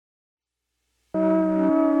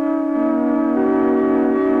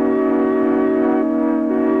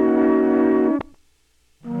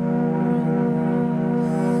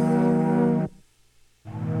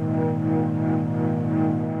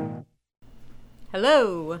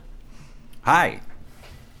Hello. Hi.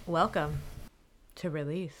 Welcome to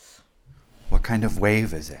Release. What kind of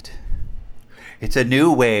wave is it? It's a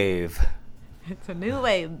new wave. It's a new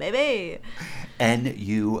wave, baby.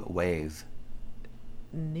 N-U wave.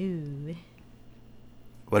 New.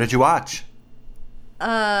 What did you watch?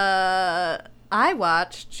 I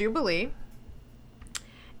watched Jubilee.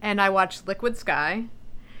 And I watched Liquid Sky.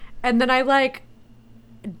 And then I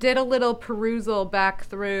did a little perusal back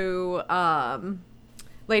through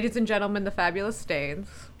Ladies and Gentlemen, The Fabulous Stains.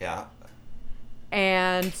 Yeah.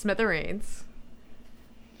 And Smithereens.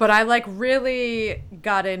 But I really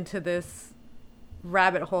got into this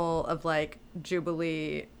rabbit hole of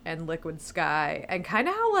Jubilee and Liquid Sky and kind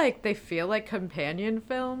of how they feel like companion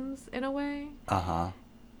films in a way. Uh-huh.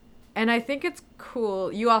 And I think it's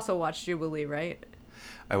cool. You also watched Jubilee, right?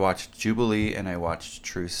 I watched Jubilee and I watched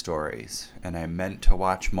True Stories. And I meant to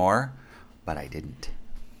watch more, but I didn't.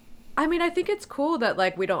 I mean, I think it's cool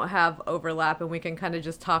that we don't have overlap and we can kind of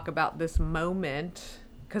just talk about this moment.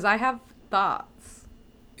 Because I have thoughts.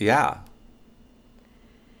 Yeah.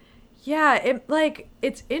 Yeah,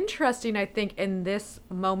 it's interesting, I think, in this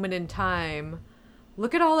moment in time.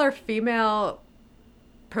 Look at all our female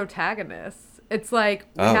protagonists. It's we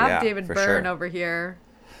have David Byrne over here.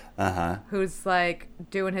 Uh-huh. Who's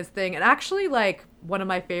doing his thing. And actually one of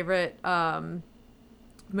my favorite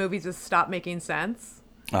movies is Stop Making Sense.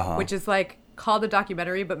 Uh-huh. Which is called a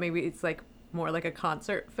documentary, but maybe it's more like a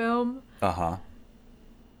concert film. Uh-huh.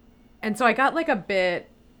 And so I got a bit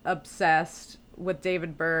obsessed with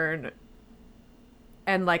David Byrne.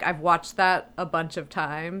 And I've watched that a bunch of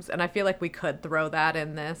times, and I feel we could throw that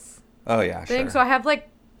in this thing. Sure. So I have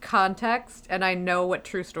context, and I know what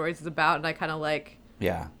True Stories is about, and I kind of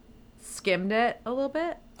yeah, skimmed it a little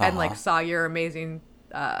bit and saw your amazing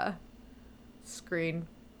not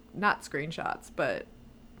screenshots, but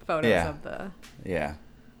photos of the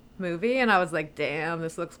movie, and I was damn,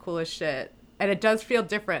 this looks cool as shit. And it does feel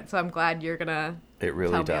different, so I'm glad you're gonna it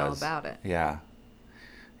really tell does. me all about it.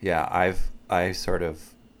 Yeah, I sort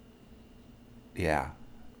of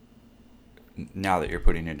now that you're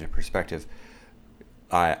putting it into perspective,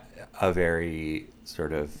 a very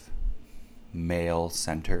sort of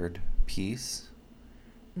male-centered piece,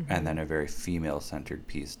 mm-hmm. and then a very female-centered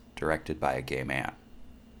piece directed by a gay man.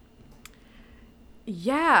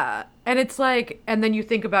 Yeah, and it's and then you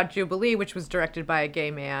think about Jubilee, which was directed by a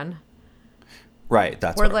gay man. Right,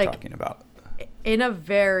 that's what I'm talking about. In a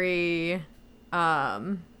very,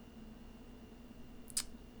 not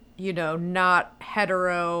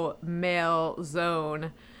hetero male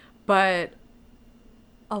zone, but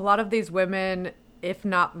a lot of these women, if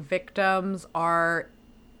not victims, are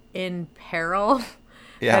in peril.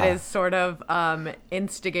 Yeah. That is sort of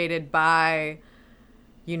instigated by,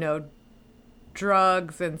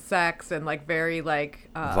 drugs and sex and very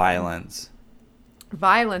violence,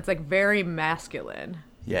 very masculine.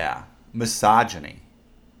 Yeah, misogyny.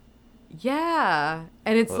 Yeah,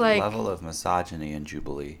 and it's the level of misogyny in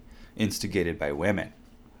Jubilee instigated by women.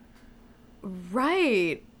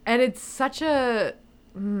 Right, and it's such a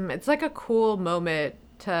it's a cool moment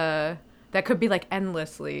that could be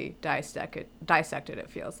endlessly dissected, it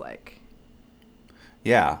feels like.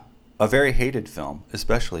 Yeah, a very hated film,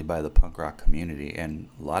 especially by the punk rock community and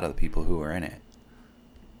a lot of the people who were in it.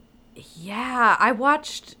 Yeah, I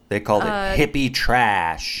watched... They called it hippie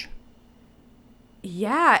trash.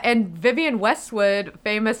 Yeah, and Vivienne Westwood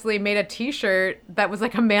famously made a t-shirt that was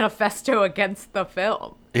a manifesto against the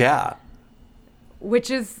film. Yeah. Which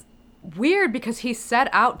is weird because he set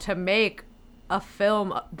out to make a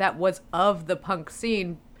film that was of the punk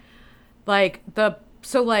scene. The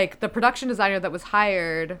production designer that was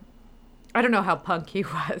hired... I don't know how punk he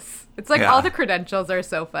was. It's all the credentials are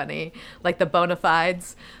so funny, the bona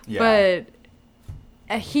fides. Yeah.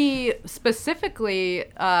 But he specifically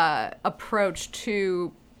approached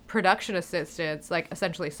two production assistants,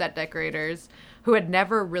 essentially set decorators, who had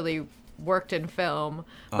never really worked in film,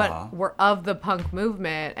 but were of the punk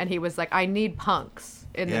movement. And he was I need punks.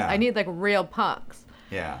 I need real punks.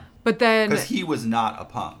 Yeah. But then... Because he was not a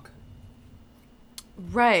punk.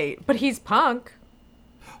 Right. But he's punk.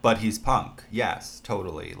 But he's punk, yes,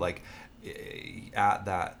 totally. At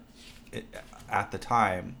the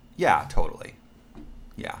time, yeah, totally.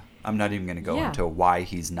 Yeah, I'm not even going to go into why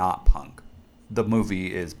he's not punk. The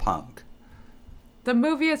movie is punk. The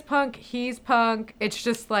movie is punk, he's punk. It's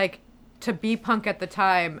just to be punk at the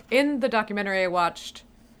time. In the documentary I watched,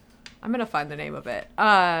 I'm going to find the name of it.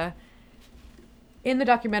 In the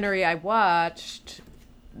documentary I watched,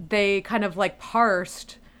 they kind of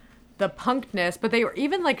parsed the punkness, but they were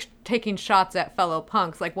even taking shots at fellow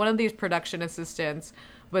punks. One of these production assistants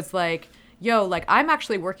was like, yo, like, I'm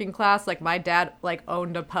actually working class. Like, my dad, like,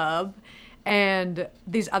 owned a pub. And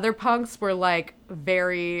these other punks were, like,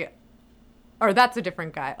 very... Or that's a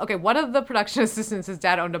different guy. Okay, one of the production assistants, his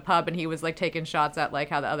dad owned a pub, and he was, like, taking shots at, like,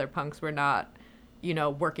 how the other punks were not, you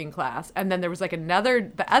know, working class. And then there was, like,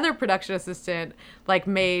 the other production assistant, like,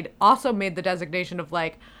 also made the designation of,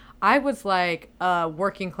 like, I was, like, from a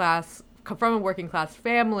working class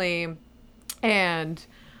family, and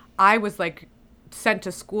I was, like, sent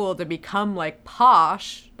to school to become, like,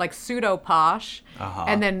 posh, like, pseudo posh.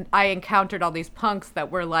 And then I encountered all these punks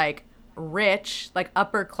that were, like, rich, like,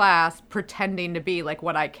 upper class, pretending to be, like,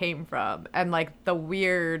 what I came from. And, like, the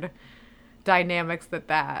weird dynamics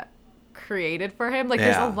that created for him. Like,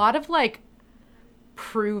 there's a lot of, like,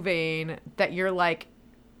 proving that you're, like,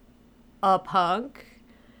 a punk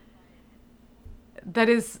that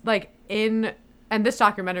is, like, and this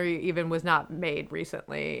documentary even was not made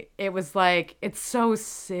recently. It was like, it's so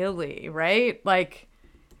silly, right? Like,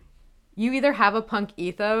 you either have a punk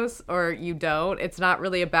ethos or you don't. It's not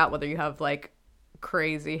really about whether you have, like,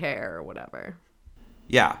 crazy hair or whatever.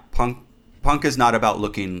 Yeah, punk is not about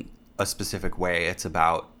looking a specific way. It's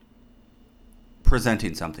about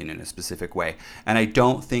presenting something in a specific way. And I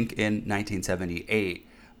don't think in 1978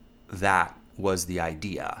 that was the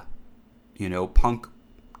idea. You know, punk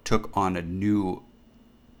took on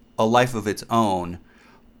a life of its own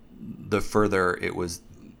the further it was.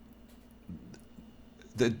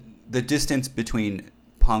 The distance between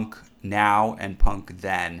punk now and punk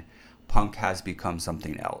then, punk has become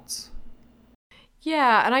something else.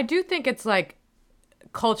 Yeah, and I do think it's like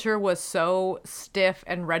culture was so stiff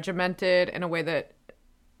and regimented in a way that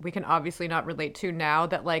we can obviously not relate to now,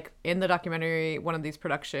 that, like, in the documentary, one of these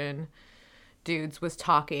production dudes was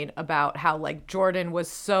talking about how, like, Jordan was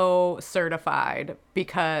so certified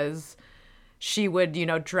because she would, you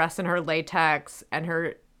know, dress in her latex and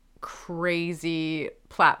her crazy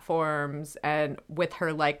platforms and with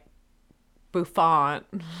her, like, bouffant,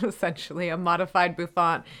 essentially a modified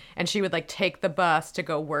bouffant, and she would, like, take the bus to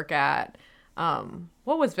go work at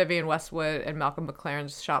what was Vivienne Westwood and Malcolm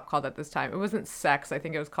McLaren's shop called at this time? It wasn't Sex, I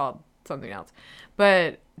think it was called something else,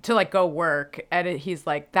 but to, like, go work. And he's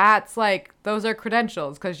like, that's, like, those are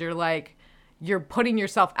credentials, because you're, like, you're putting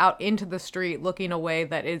yourself out into the street looking a way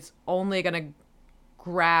that is only gonna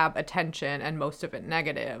grab attention, and most of it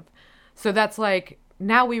negative. So that's, like,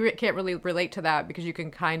 now we can't really relate to that because you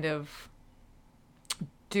can kind of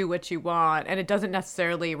do what you want, and it doesn't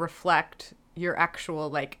necessarily reflect your actual,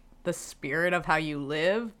 like, the spirit of how you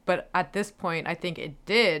live. But at this point, I think it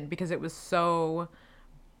did, because it was so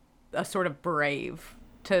sort of brave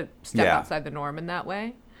to step outside the norm in that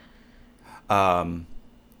way.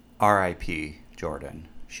 R.I.P. Jordan.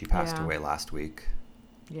 She passed away last week.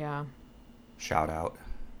 Yeah. Shout out.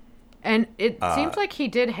 And it seems like he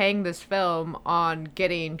did hang this film on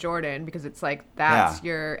getting Jordan, because it's like, that's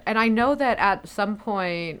your... And I know that at some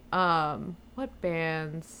point, what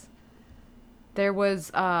bands? There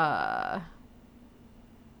was the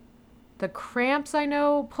Cramps, I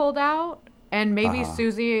know, pulled out. And maybe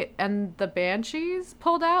Susie and the Banshees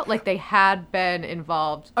pulled out. Like, they had been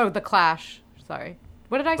involved. Oh, the Clash. Sorry.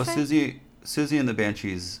 What did I say? Susie and the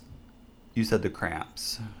Banshees, you said the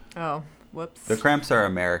Cramps. Oh, whoops. The Cramps are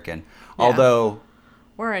American. Yeah. Although...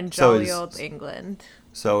 We're in jolly old England.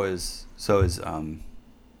 So is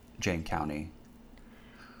Jane County.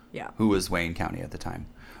 Yeah. Who was Wayne County at the time.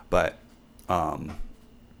 But,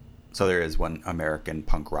 so there is one American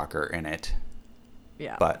punk rocker in it.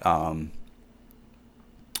 Yeah. But,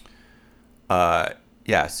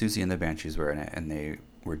 Susie and the Banshees were in it, and they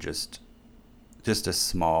were just a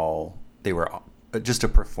small, they were just a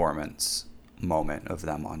performance moment of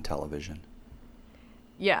them on television.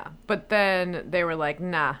 Yeah, but then they were like,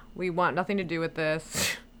 nah, we want nothing to do with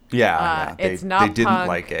this. Yeah, it's not they didn't punk.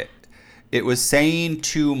 Like it. It was saying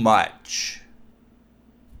too much.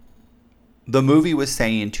 The movie was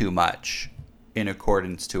saying too much in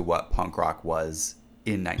accordance to what punk rock was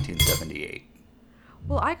in 1978.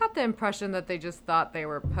 Well, I got the impression that they just thought they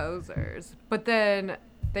were posers. But then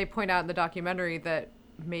they point out in the documentary that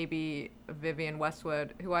maybe Vivienne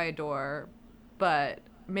Westwood, who I adore, but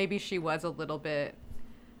maybe she was a little bit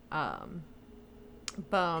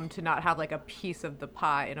bummed to not have, like, a piece of the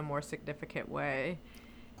pie in a more significant way.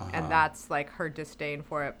 And that's, like, her disdain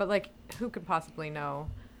for it. But, like, who could possibly know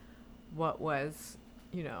what was,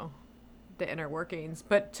 you know, the inner workings?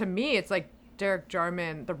 But to me, it's like Derek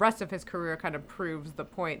Jarman, the rest of his career kind of proves the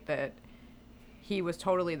point that he was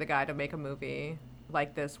totally the guy to make a movie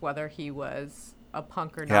like this, whether he was a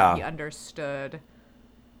punk or not. Yeah. He understood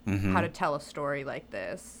how to tell a story like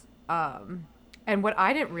this. And what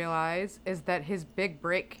I didn't realize is that his big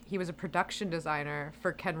break, he was a production designer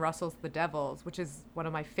for Ken Russell's The Devils, which is one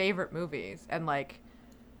of my favorite movies. And like,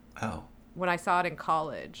 Oh. when I saw it in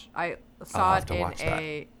college, I I'll saw have it to in watch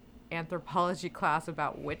a anthropology class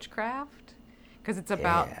about witchcraft, because it's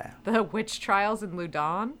about the witch trials in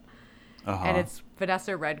Loudun. Uh-huh. And it's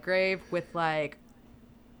Vanessa Redgrave with like,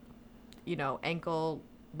 you know, ankle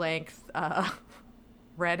length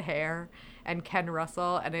red hair, and Ken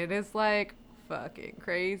Russell, and it is like fucking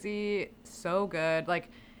crazy, so good. Like,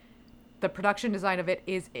 the production design of it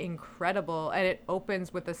is incredible, and it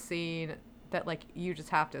opens with a scene that like you just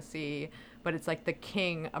have to see, but it's like the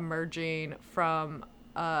king emerging from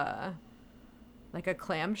like a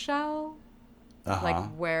clamshell, like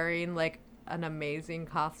wearing like an amazing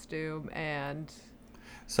costume, and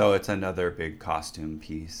so it's another big costume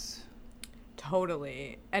piece.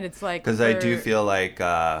 Totally. And it's like, because I do feel like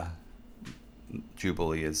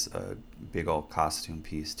Jubilee is a big old costume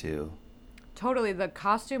piece too. Totally. The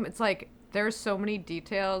costume, it's like there's so many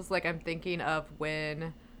details. Like, I'm thinking of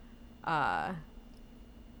when Mad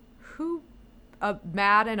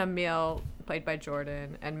and Emil, played by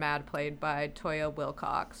Jordan, and Mad, played by Toya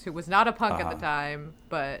Wilcox, who was not a punk at the time,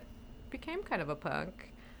 but became kind of a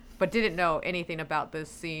punk, but didn't know anything about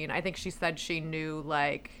this scene. I think she said she knew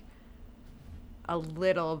like a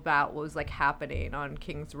little about what was like happening on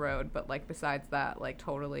King's Road, but like besides that, like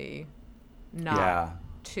totally not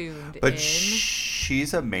tuned but in.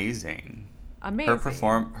 She's amazing. Amazing.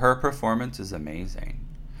 Her performance is amazing.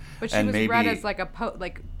 But she was read as like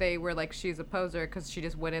like they were like, she's a poser because she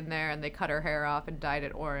just went in there and they cut her hair off and dyed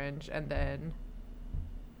it orange, and then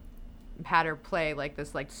had her play like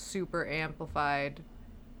this like super amplified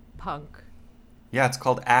punk. Yeah, it's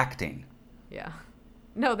called acting. Yeah.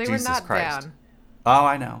 No, they Jesus were not Christ. down. Oh,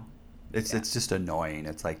 I know. It's just annoying.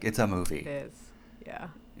 It's like, it's a movie. It is. Yeah.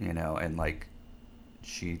 You know, and like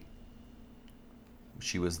she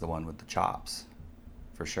was the one with the chops,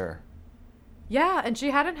 for sure. Yeah, and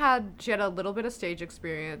she had a little bit of stage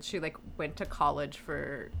experience. She like went to college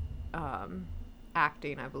for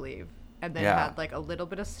acting, I believe, and then had like a little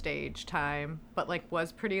bit of stage time, but like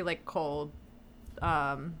was pretty like cold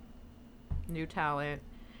new talent.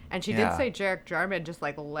 And she did say Jarek Jarman just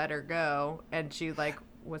like let her go, and she like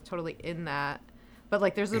was totally in that. But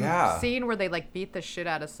like there's a scene where they like beat the shit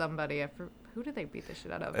out of somebody. Who did they beat the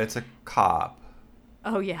shit out of? It's a cop.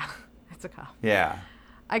 Oh yeah, it's a cop. Yeah.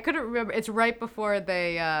 I couldn't remember. It's right before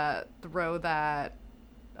they throw that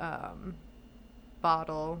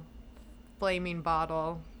flaming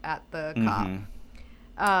bottle at the cop.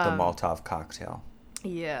 The Molotov cocktail.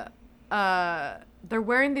 Yeah. They're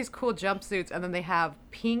wearing these cool jumpsuits, and then they have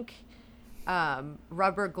pink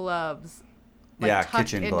rubber gloves. Like,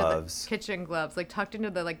 kitchen gloves, like tucked into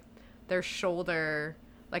the like their shoulder,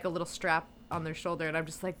 like a little strap on their shoulder, and I'm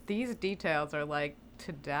just like, these details are like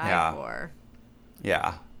to die for.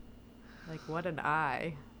 Yeah. Like, what an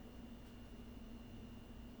eye.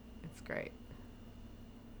 It's great.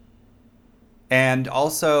 And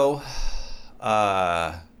also,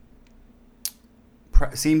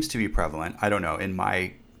 seems to be prevalent, I don't know, in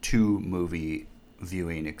my 2 movie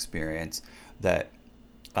viewing experience, that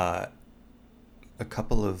a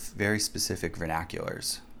couple of very specific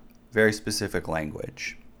vernaculars, very specific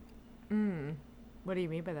language. What do you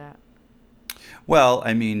mean by that? Well,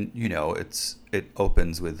 I mean, you know, it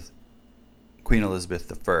opens with Queen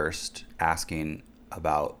Elizabeth I asking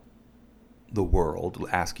about the world,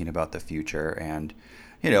 asking about the future, and,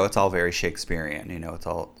 you know, it's all very Shakespearean, you know, it's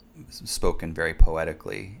all spoken very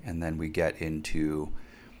poetically, and then we get into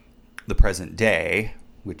the present day,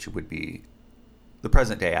 which would be the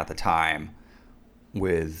present day at the time,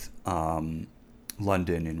 with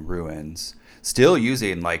London in ruins, still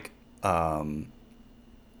using like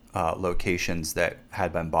locations that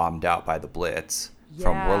had been bombed out by the Blitz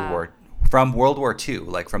from World War II,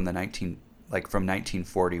 like from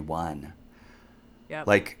 1941. Yep.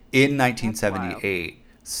 Like in 1978,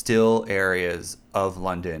 still areas of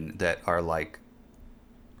London that are like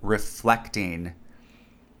reflecting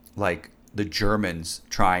like the Germans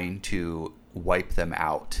trying to wipe them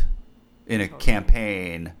out in a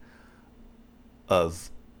campaign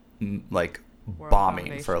of like World bombing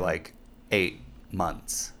domination. for like 8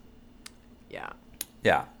 months. Yeah.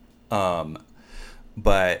 Yeah.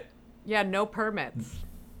 But Yeah, no permits.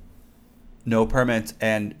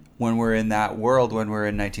 And when we're in that world, when we're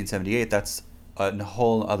in 1978, that's a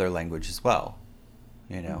whole other language as well.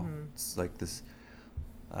 You know, it's like this,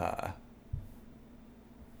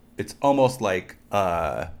 it's almost like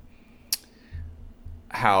how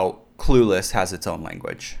Clueless has its own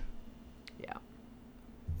language. Yeah.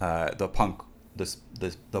 The punk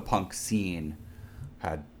scene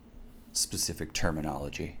had specific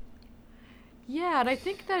terminology. Yeah, and I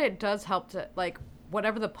think that it does help to, like,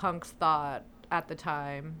 whatever the punks thought at the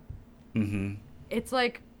time, it's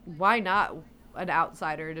like, why not an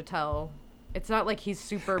outsider to tell? It's not like he's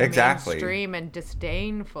super mainstream and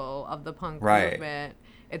disdainful of the punk movement.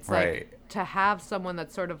 It's like to have someone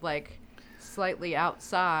that's sort of like slightly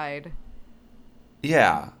outside.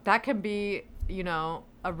 Yeah. That can be, you know,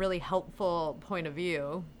 a really helpful point of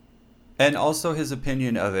view. And also his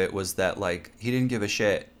opinion of it was that, like, he didn't give a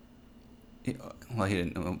shit. Well, he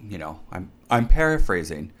didn't, you know, I'm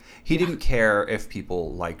paraphrasing. He didn't care if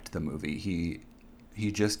people liked the movie.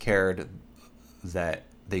 He just cared that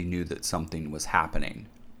they knew that something was happening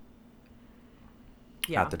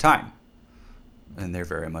at the time. And there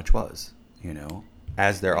very much was, you know,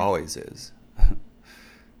 as there always is.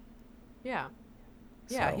 Yeah.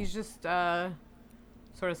 Yeah, he's just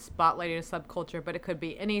sort of spotlighting a subculture, but it could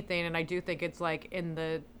be anything. And I do think it's like in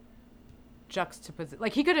the juxtaposition.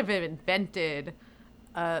 Like, he could have invented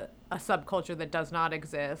a subculture that does not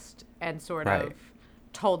exist and sort of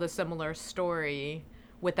told a similar story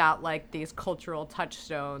without like these cultural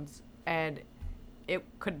touchstones, and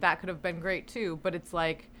that could have been great too. But it's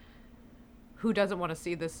like, who doesn't want to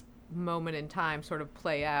see this moment in time sort of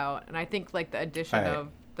play out? And I think like the addition of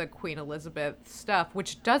the Queen Elizabeth stuff,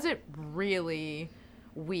 which doesn't really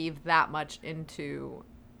weave that much into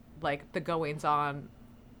like the goings on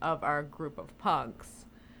of our group of punks.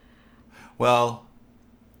 Well,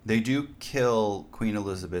 they do kill Queen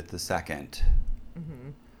Elizabeth II.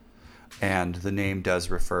 And the name does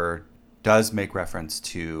make reference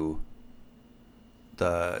to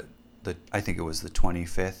the I think it was the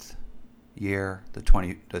 25th year, the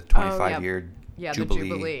 25 year Jubilee. The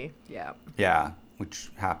Jubilee. Yeah. Yeah,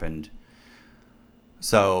 which happened.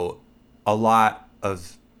 So a lot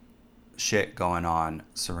of shit going on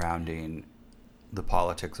surrounding the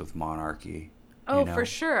politics of monarchy. Oh, you know? For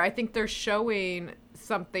sure. I think they're showing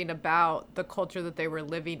something about the culture that they were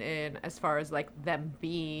living in as far as like them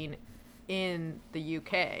being in the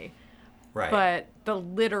UK. Right. But the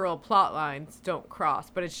literal plot lines don't cross,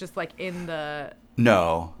 but it's just like in the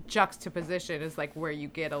juxtaposition is like where you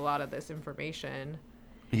get a lot of this information.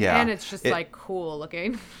 Yeah. And it's just like cool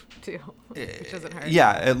looking too, which doesn't hurt.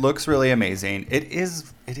 Yeah, it looks really amazing. It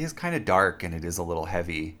is kind of dark and it is a little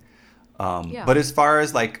heavy. But as far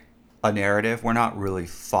as like a narrative, we're not really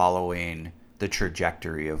following the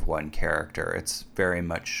trajectory of one character. It's very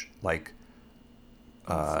much like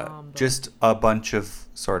just a bunch of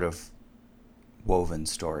sort of woven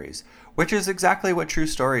stories, which is exactly what True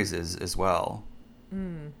Stories is as well.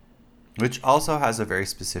 Which also has a very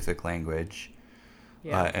specific language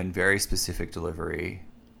and very specific delivery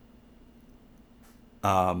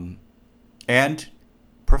and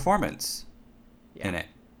performance in it.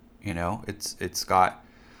 You know, it's got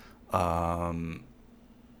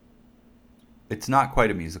it's not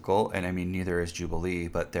quite a musical, and I mean neither is Jubilee,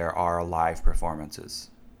 but there are live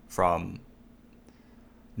performances from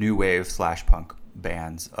new wave / punk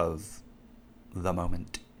bands of the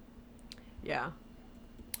moment. Yeah.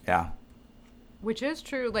 Which is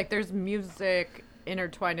true. Like, there's music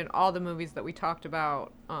intertwined in all the movies that we talked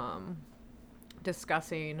about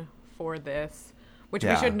discussing for this. Which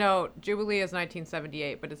we should note, Jubilee is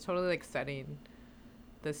 1978, but it's totally like setting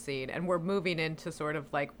the scene. And we're moving into sort of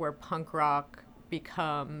like where punk rock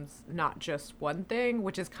becomes not just one thing,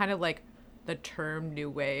 which is kind of like the term new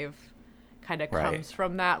wave kind of comes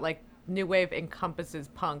from that. Like, new wave encompasses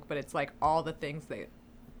punk, but it's like all the things that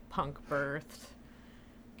punk birthed.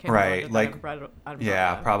 Like, umbrella.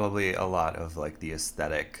 Yeah, probably a lot of like the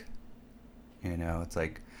aesthetic. You know, it's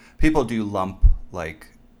like people do lump like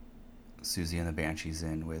Susie and the Banshees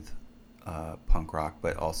in with punk rock,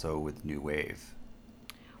 but also with new wave.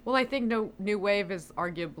 Well, I think new wave is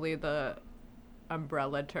arguably the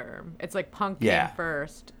umbrella term. It's like punk came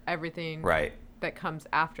first. Everything that comes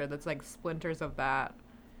after that's like splinters of that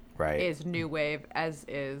is new wave, as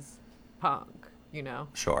is punk, you know?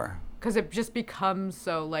 Sure. Because it just becomes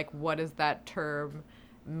so like, what does that term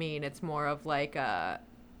mean? It's more of like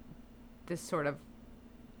this sort of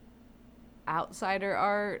outsider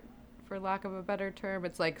art, for lack of a better term.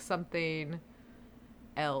 It's like something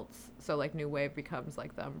else. So like new wave becomes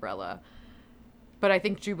like the umbrella. But I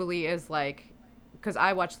think Jubilee is like, because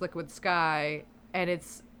I watched Liquid Sky, and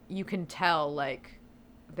you can tell like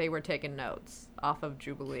they were taking notes off of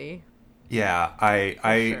Jubilee. Yeah,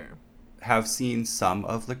 I have seen some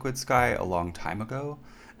of Liquid Sky a long time ago,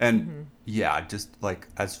 and just like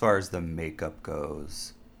as far as the makeup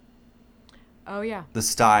goes, the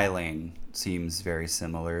styling seems very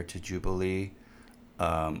similar to Jubilee,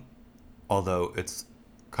 although it's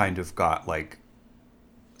kind of got like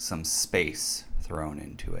some space thrown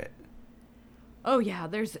into it. Oh yeah,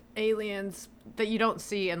 there's aliens that you don't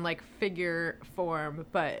see in like figure form,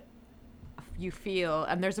 but you feel,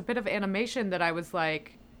 and there's a bit of animation that I was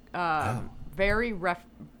like, very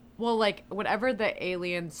well, like whenever the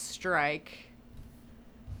aliens strike,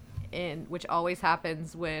 in which always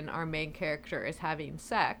happens when our main character is having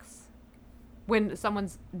sex, when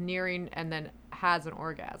someone's nearing and then has an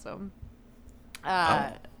orgasm,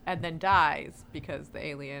 and then dies because the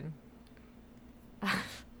alien.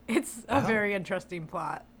 It's a very interesting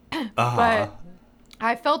plot. But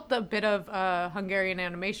I felt the bit of Hungarian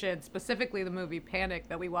animation, specifically the movie Panic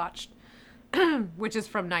that we watched, which is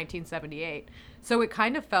from 1978. So it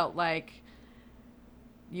kind of felt like,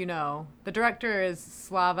 you know, the director is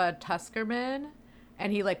Slava Tuskerman,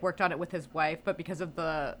 and he like worked on it with his wife, but because of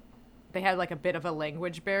they had like a bit of a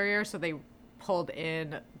language barrier, so they pulled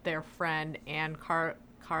in their friend Anne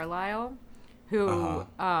Carlisle, who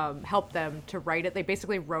helped them to write it. They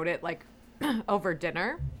basically wrote it like over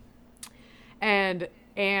dinner. And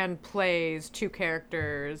Anne plays two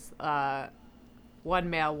characters, one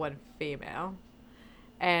male, one female.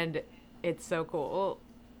 And it's so cool.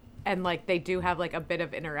 And like they do have like a bit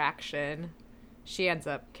of interaction. She ends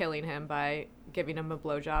up killing him by giving him a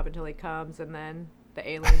blowjob until he comes, and then the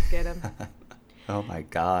aliens get him. Oh my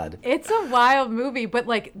God. It's a wild movie, but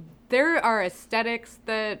like there are aesthetics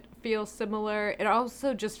that feel similar. It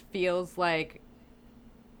also just feels like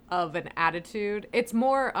of an attitude. It's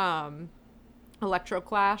more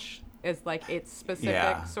Electroclash is like its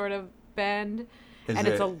specific sort of bend.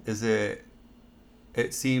 It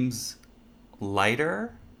seems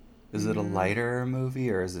lighter. Is it a lighter movie,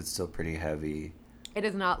 or is it still pretty heavy? It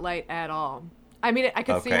is not light at all. I mean, I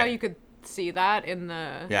could see how you could see that in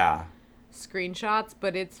the screenshots,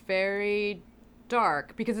 but it's very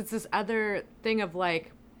dark because it's this other thing of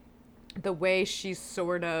like the way she's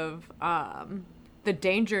sort of the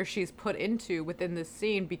danger she's put into within this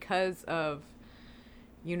scene because of,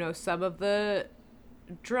 you know, some of the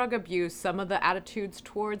drug abuse, some of the attitudes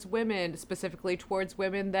towards women, specifically towards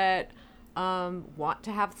women that want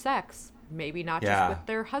to have sex, maybe not just with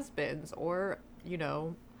their husbands or, you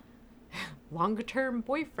know, longer term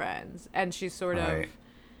boyfriends. And she's sort of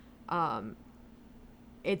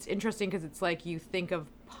it's interesting because it's like you think of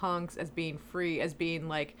punks as being free, as being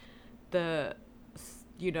like the,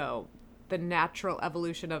 you know, the natural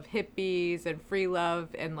evolution of hippies and free love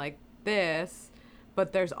and like this,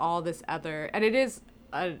 but there's all this other, and it is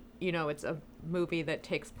a, you know, it's a movie that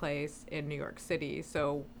takes place in New York City,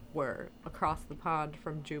 so we're across the pond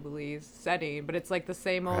from Jubilee's setting, but it's like the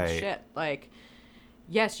same old shit. Like,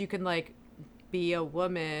 yes, you can like be a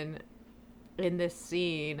woman in this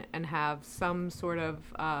scene and have some sort of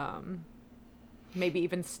maybe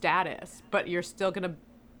even status, but you're still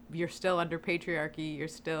under patriarchy, you're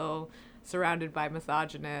still surrounded by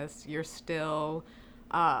misogynists, you're still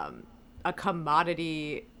a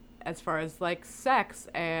commodity as far as like sex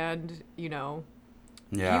and, you know,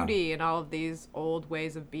 beauty and all of these old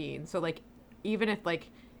ways of being. So like even if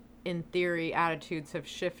like in theory attitudes have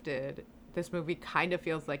shifted, this movie kind of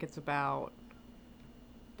feels like it's about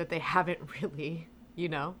that they haven't really, you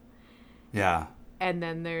know? Yeah. And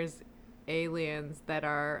then there's aliens that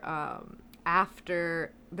are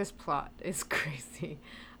after, this plot is crazy.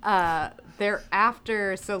 They're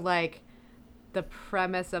after, so like the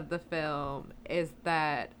premise of the film is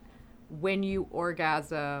that when you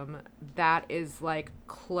orgasm, that is like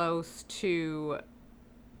close to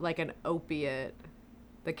like an opiate,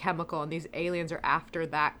 the chemical, and these aliens are after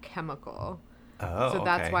that chemical. Oh, so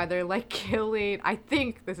that's why they're like killing. I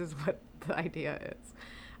think this is what the idea is.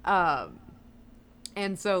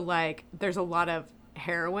 And so like there's a lot of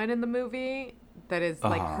heroin in the movie that is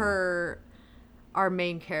like our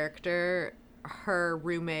main character, her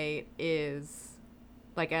roommate is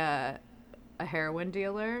like a heroin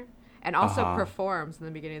dealer and also performs in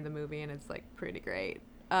the beginning of the movie, and it's like pretty great.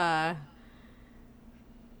 And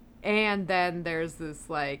then there's this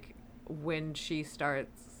like when she starts,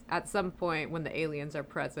 at some point when the aliens are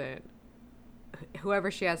present, whoever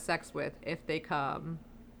she has sex with, if they come,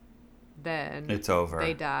 then it's over.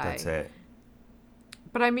 They die. That's it.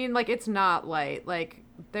 But I mean, like, it's not light. Like,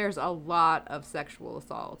 there's a lot of sexual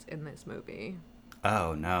assault in this movie.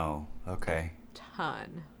 Oh, no. Okay.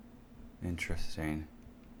 Ton. Interesting.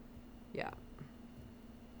 Yeah.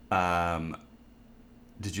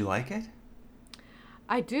 Did you like it?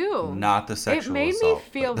 I do. Not the sexual assault. It made me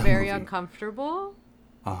feel very uncomfortable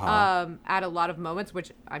at a lot of moments,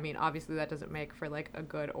 which, I mean, obviously that doesn't make for, like, a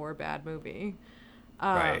good or bad movie.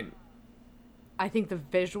 Right. I think the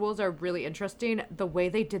visuals are really interesting. The way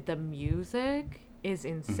they did the music is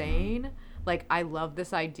insane. like, I love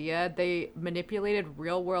this idea. They manipulated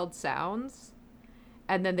real world sounds,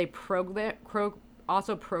 and then they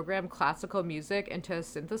also programmed classical music into a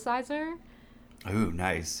synthesizer. Ooh,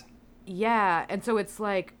 nice. Yeah, and so it's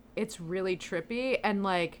like it's really trippy, and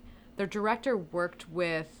like the director worked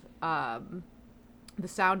with the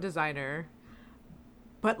sound designer,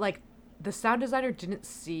 but like the sound designer didn't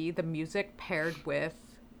see the music paired with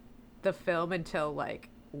the film until like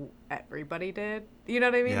everybody did. You know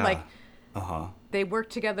what I mean? Yeah. Like Uh-huh. they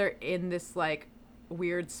worked together in this like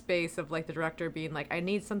weird space of like the director being like, I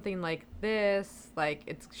need something like this, like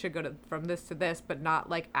it should go to from this to this, but not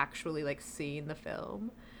like actually like seeing the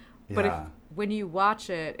film. But if Yeah. when you watch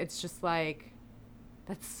it, it's just like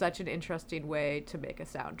that's such an interesting way to make a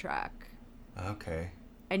soundtrack. Okay.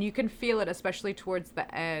 And you can feel it, especially towards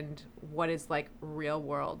the end, what is like real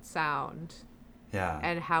world sound Yeah.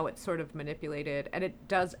 and how it's sort of manipulated. And it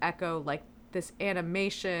does echo like this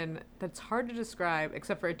animation that's hard to describe,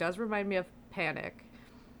 except for it does remind me of Panic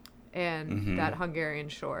and that Hungarian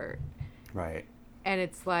short. Right. And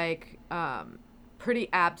it's like pretty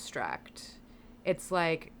abstract. It's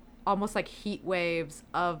like almost like heat waves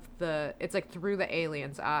of it's like through the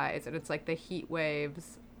alien's eyes, and it's like the heat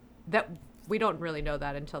waves that we don't really know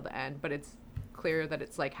that until the end, but it's clear that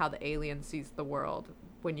it's like how the alien sees the world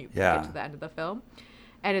when you get to the end of the film.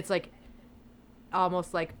 And it's like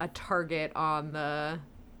almost like a target on the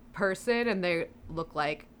person, and they look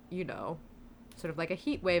like, you know, sort of like a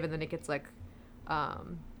heat wave, and then it gets like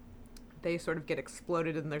they sort of get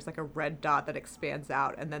exploded, and there's like a red dot that expands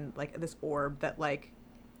out, and then like this orb that like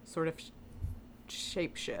sort of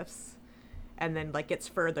shape shifts and then like gets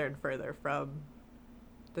further and further from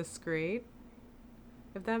the screen,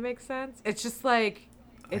 if that makes sense. It's just like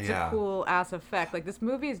it's a cool ass effect. Like this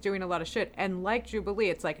movie is doing a lot of shit, and like Jubilee,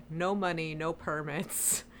 it's like no money, no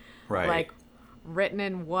permits, Right. like written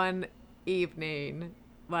in one evening,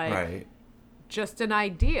 like just an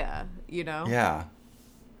idea, you know. Yeah.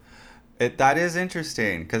 That is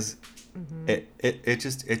interesting because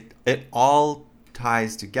it all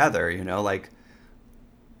ties together, you know, like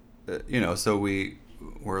you know, so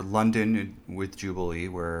we're London with Jubilee,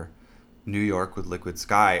 we're New York with Liquid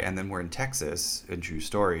Sky, and then we're in Texas in True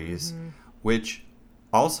Stories, which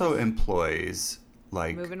also employs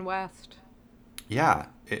like moving west. Yeah,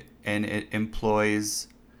 it employs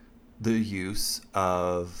the use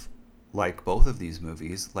of like both of these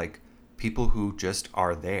movies, like people who just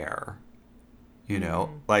are there, you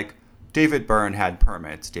know, like David Byrne had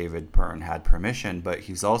permits, David Byrne had permission, but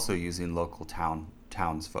he's also using local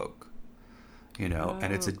townsfolk, you know,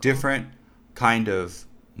 and it's a different kind of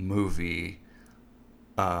movie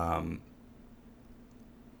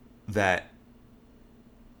that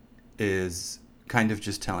is kind of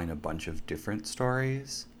just telling a bunch of different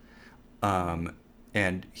stories.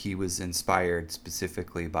 And he was inspired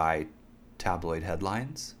specifically by tabloid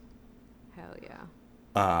headlines. Hell yeah.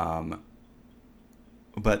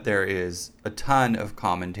 But there is a ton of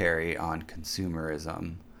commentary on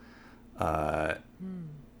consumerism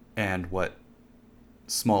and what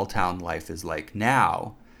small town life is like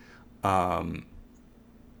now. You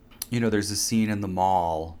know, there's a scene in the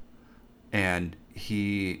mall, and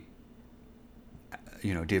he,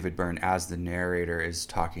 you know, David Byrne as the narrator is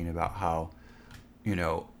talking about how, you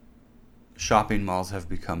know, shopping malls have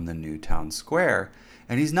become the new town square.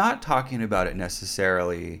 And he's not talking about it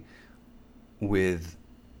necessarily with,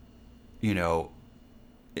 you know,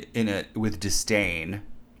 with disdain.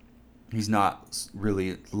 He's not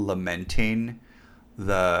really lamenting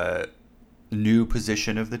the new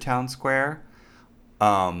position of the town square.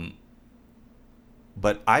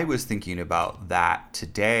 But I was thinking about that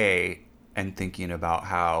today and thinking about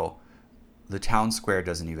how the town square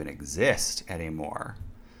doesn't even exist anymore.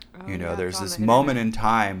 You know, there's this moment in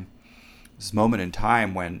time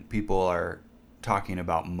when people are talking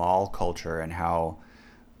about mall culture and how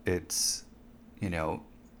it's, you know,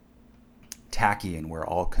 tacky and we're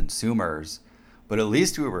all consumers, but at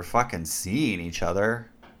least we were fucking seeing each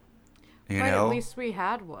other, you know? At least we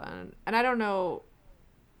had one. And I don't know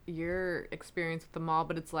your experience with the mall,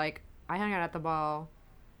 but it's like I hung out at the mall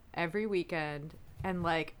every weekend, and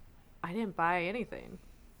like I didn't buy anything.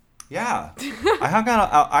 Yeah. I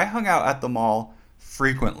hung out at the mall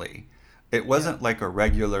frequently. It wasn't like a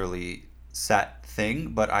regularly set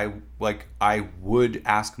thing, but I would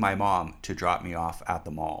ask my mom to drop me off at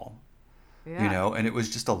the mall. Yeah. You know, and it was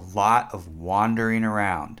just a lot of wandering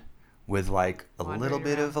around with like a little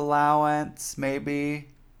bit of allowance, maybe.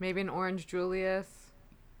 Maybe an Orange Julius.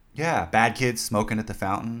 Yeah, bad kids smoking at the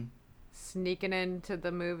fountain. Sneaking into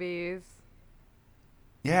the movies.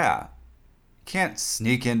 Yeah. can't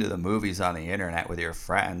sneak into the movies on the internet with your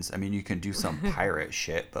friends. I mean, you can do some pirate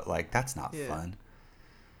shit, but like that's not fun.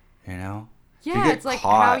 You know? Yeah, it's like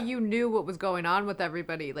how you knew what was going on with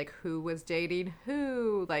everybody, like who was dating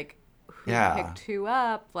who, like who picked who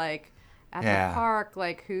up, like at the park,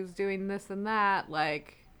 like who's doing this and that,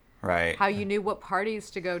 like right. How you knew what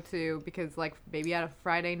parties to go to, because like maybe at a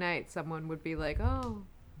Friday night someone would be like, "Oh,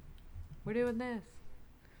 we're doing this."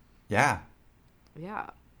 Yeah.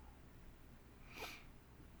 Yeah.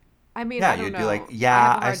 I mean, yeah, I don't you'd know. be like,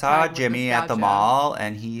 yeah, I saw Jimmy at the nostalgia. mall,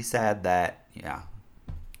 and he said that. Yeah,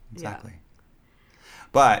 exactly.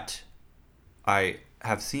 But I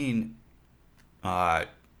have seen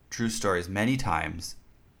True Stories many times.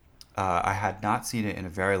 I had not seen it in a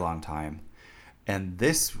very long time. And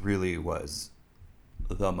this really was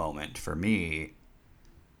the moment for me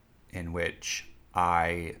in which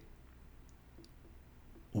I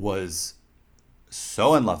was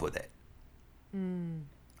so in love with it.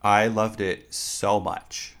 I loved it so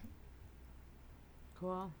much.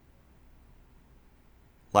 Cool.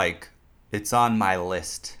 Like, it's on my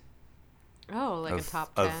list. Oh, like a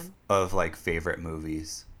top 10? Of like favorite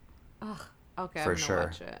movies. Ugh, okay, for I'm gonna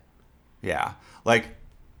watch it. Yeah. Like,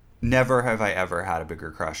 never have I ever had a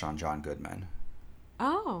bigger crush on John Goodman.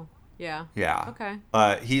 Oh, yeah. Yeah. Okay.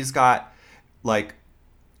 He's got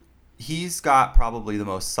probably the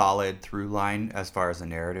most solid through line as far as the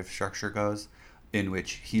narrative structure goes, in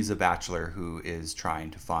which he's a bachelor who is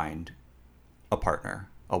trying to find a partner,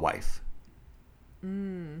 a wife.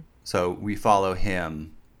 So we follow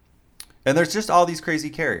him. And there's just all these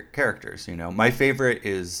crazy characters, you know. My favorite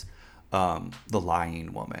is the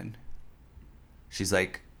lying woman. She's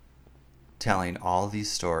like telling all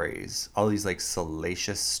these stories, all these like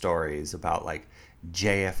salacious stories about like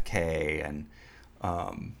JFK and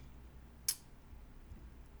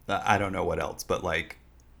I don't know what else, but like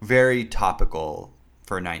very topical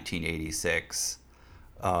for 1986.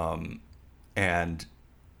 And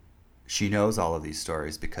she knows all of these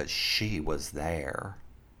stories because she was there.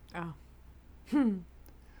 Oh.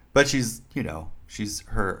 But she's, you know,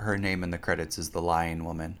 her name in the credits is the lying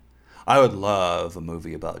woman. I would love a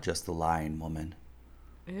movie about just the lying woman.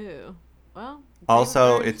 Ew. Well,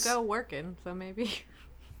 also it's still working, so maybe.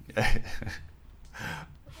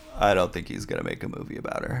 I don't think he's gonna make a movie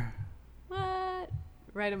about her. What?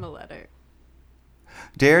 Write him a letter.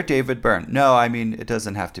 Dear David Byrne. No, I mean, it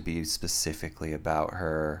doesn't have to be specifically about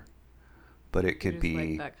her, but it could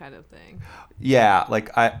be like that kind of thing. Yeah, like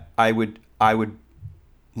I would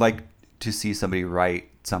like to see somebody write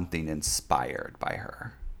something inspired by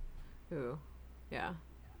her. Ooh. Yeah.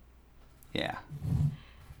 Yeah.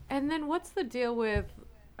 And then what's the deal with,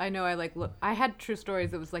 I know I had True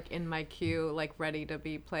Stories that was like in my queue, like ready to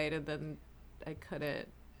be played, and then I couldn't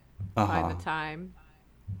find the time.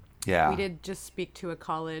 Yeah. We did just speak to a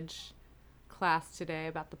college class today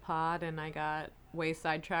about the pod, and I got way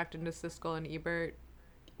sidetracked into Siskel and Ebert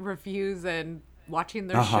reviews and watching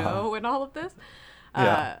their show and all of this.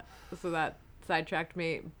 So that sidetracked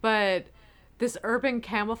me. But this urban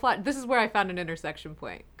camouflage, this is where I found an intersection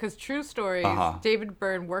point. Because True Stories, David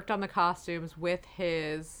Byrne worked on the costumes with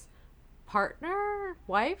his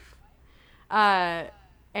wife,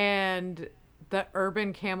 and the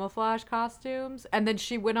urban camouflage costumes. And then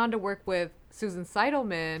she went on to work with Susan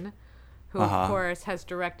Seidelman, who, of course, has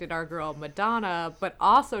directed our girl Madonna, but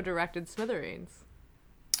also directed Smithereens.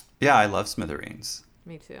 Yeah, I love Smithereens.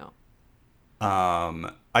 Me too.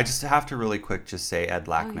 I just have to really quick just say Ed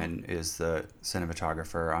Lachman is the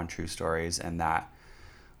cinematographer on True Stories, and that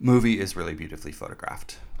movie is really beautifully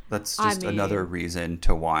photographed. That's just another reason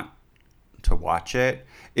to want to watch it.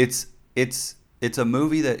 It's a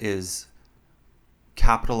movie that is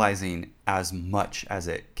capitalizing as much as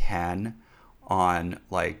it can on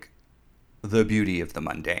like the beauty of the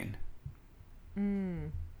mundane.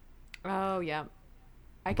 Oh yeah,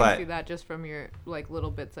 I can see that just from your like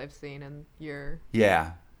little bits I've seen and your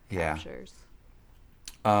captures.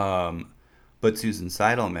 But Susan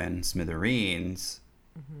Seidelman, Smithereens,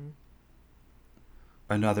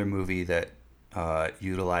 another movie that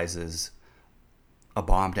utilizes a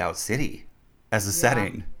bombed out city as a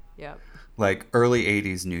setting. Yep. Like early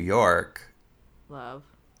 80s New York. Love.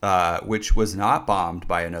 Which was not bombed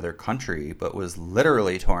by another country, but was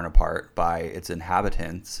literally torn apart by its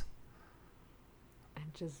inhabitants.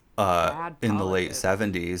 And just bad in the late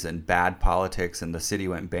 70s, and bad politics, and the city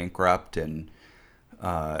went bankrupt, and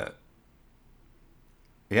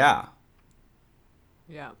yeah.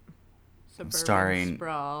 Suburban starring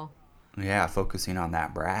sprawl. Yeah, focusing on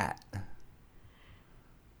that brat.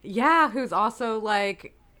 Yeah, who's also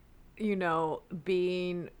like, you know,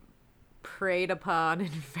 being preyed upon in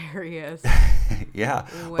various Yeah.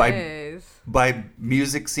 ways. By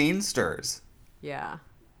music scene stirs. Yeah.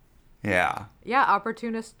 Yeah. Yeah,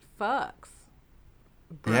 opportunist fucks.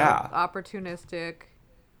 Broke, Yeah. opportunistic,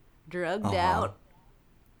 drugged out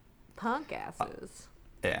punk asses.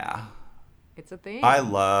 Yeah. It's a thing. I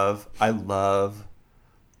love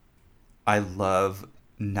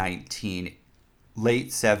 19 late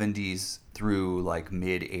 70s through like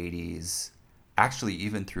mid 80s, actually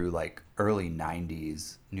even through like early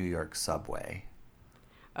 90s New York subway.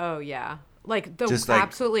 Oh yeah. Like the Just like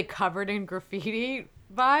absolutely covered in graffiti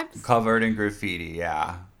vibes. covered in graffiti,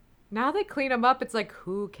 yeah. Now they clean them up. It's like,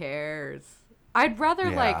 who cares? I'd rather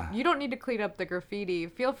like, Yeah. you don't need to clean up the graffiti.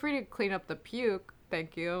 Feel free to clean up the puke.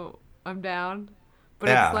 Thank you. I'm down. But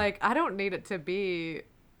Yeah. it's like, I don't need it to be,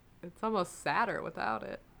 it's almost sadder without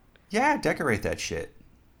it. Yeah, decorate that shit.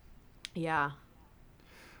 Yeah.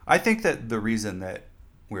 I think that the reason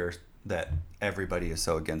that everybody is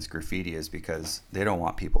so against graffiti is because they don't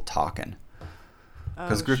want people talking.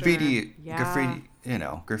 Because graffiti, sure. Yeah. graffiti,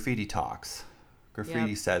 graffiti talks. Graffiti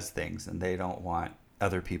Yep. says things, and they don't want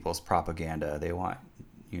other people's propaganda. They want,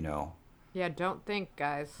 Yeah, don't think,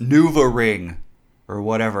 guys. Nuva Ring or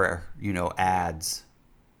whatever, ads.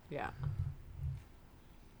 Yeah.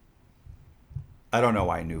 I don't know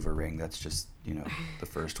why Nuva Ring. That's just, the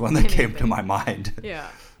first one that came to my mind. Yeah.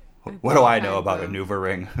 What do I know about a Nuva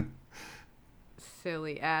Ring?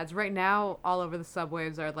 Silly ads. Right now, all over the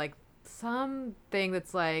subways are like something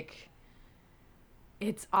that's like,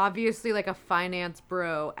 it's obviously like a finance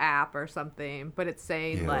bro app or something, but it's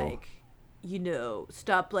saying Ew. like,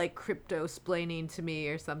 stop like crypto-splaining to me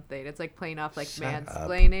or something. It's like playing off like Shut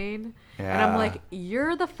mansplaining. Yeah. And I'm like,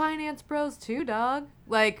 you're the finance bros too, dog.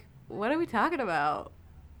 Like, what are we talking about?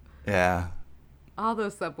 Yeah. All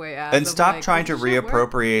those subway ads. And I'm stop like, trying to this shit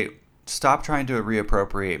work? reappropriate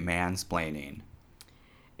mansplaining.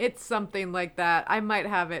 It's something like that. I might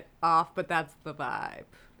have it off, but that's the vibe.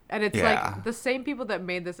 And it's Yeah. like the same people that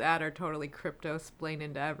made this ad are totally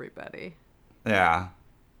crypto-splaining to everybody. Yeah.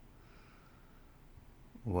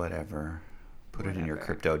 Whatever. Put it in your Whatever.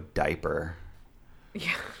 crypto diaper.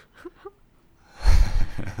 Yeah.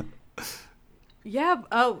 Yeah.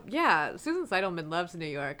 Oh, yeah. Susan Seidelman loves New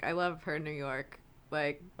York. I love her New York.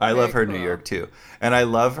 Like, I love her very New cool. York too. And I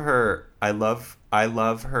love her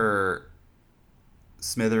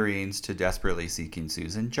Smithereens to Desperately Seeking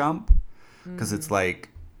Susan jump, because it's like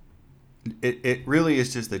it really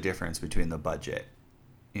is just the difference between the budget,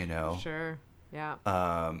 Sure. Yeah.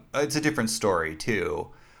 It's a different story too,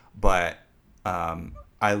 but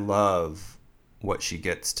I love what she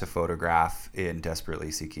gets to photograph in Desperately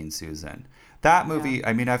Seeking Susan. That movie, Yeah.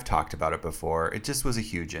 I mean, I've talked about it before. It just was a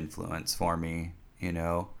huge influence for me,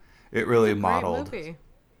 It really modeled Movie.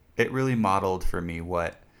 it really modeled for me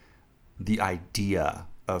what the idea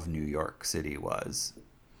of New York City was,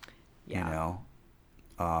 Yeah.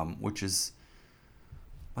 which is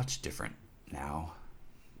much different now.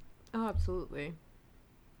 Oh, absolutely.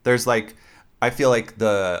 There's like, I feel like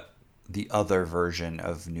the other version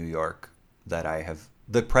of New York that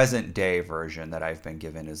the present day version that I've been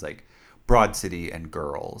given is like Broad City and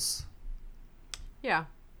Girls. Yeah.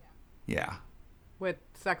 Yeah. With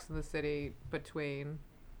Sex in the City between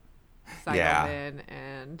Yeah. Seidelman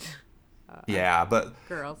and Yeah, but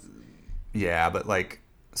Girls. yeah, but like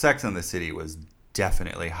Sex and the City was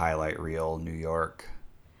definitely highlight reel New York.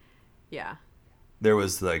 Yeah. There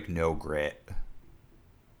was like no grit.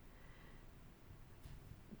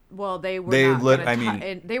 Well, they were They not lit- gonna I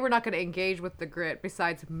mean- they were not going to engage with the grit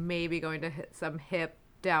besides maybe going to hit some hip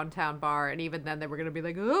downtown bar, and even then they were going to be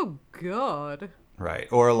like, "Oh god." Right.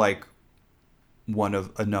 Or like one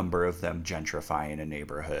of a number of them gentrifying a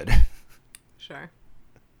neighborhood. Sure.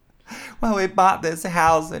 Well, we bought this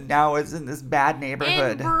house and now it's in this bad In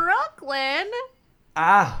neighborhood. Brooklyn.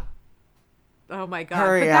 Ah. Oh my god.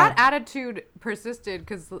 Hurry but up. that attitude persisted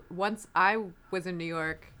because once I was in New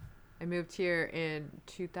York, I moved here in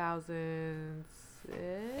 2006.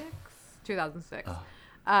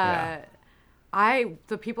 Yeah.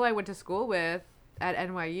 The people I went to school with at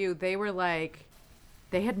NYU, they were like,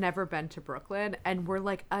 they had never been to Brooklyn and were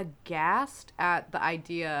like aghast at the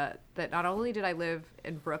idea that not only did I live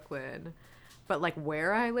in Brooklyn, but like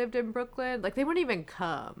where I lived in Brooklyn, like they wouldn't even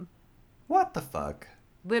come. What the fuck?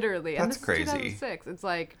 Literally. And That's this crazy. is 2006. It's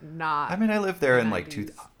like not. I mean, I lived there in like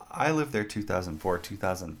 90s. I lived there 2004,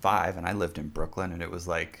 2005, and I lived in Brooklyn, and it was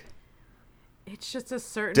like, It's just a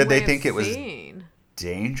certain Did way they think of it was seeing.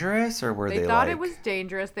 dangerous, or were They they thought like it was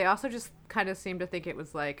dangerous. They also just kind of seemed to think it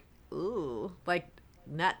was like, ooh, like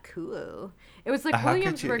not cool. It was like How could you-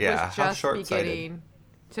 Williamsburg yeah, was how just short-sighted. beginning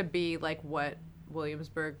to be like what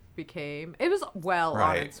Williamsburg became. It was well on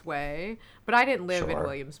Right. its way, but I didn't live in Sure.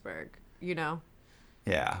 Williamsburg, you know?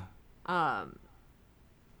 Yeah. I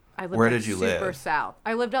lived Where like did you super live? south.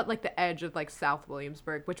 I lived at like the edge of like South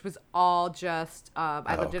Williamsburg, which was all just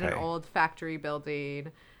I lived in an Okay. old factory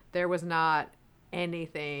building. There was not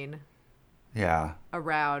anything Yeah.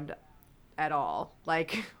 around at all.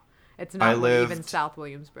 Like it's I not what even lived South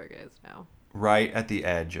Williamsburg is now. right at the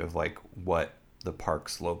edge of like what the Park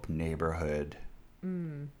Slope neighborhood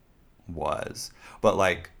was, but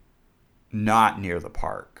like not near the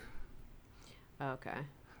park. Okay.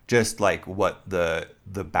 Just like what the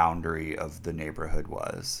boundary of the neighborhood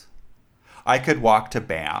was. I could walk to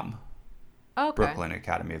BAM, Okay. Brooklyn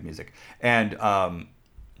Academy of Music, and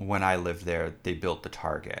when I lived there, they built the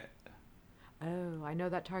Target. Oh, I know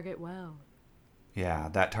that Target well. Yeah,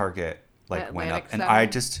 that Target like The went up, Atlantic and Center? I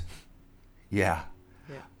just, yeah,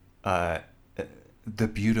 Yeah. the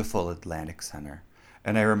beautiful Atlantic Center,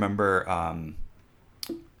 and I remember,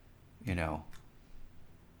 you know,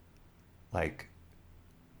 like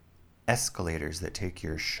escalators that take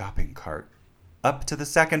your shopping cart up to the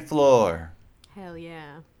second floor. Hell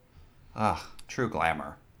yeah. Ah, true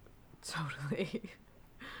glamour. Totally.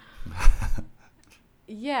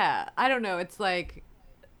 Yeah, I don't know. It's like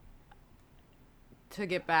to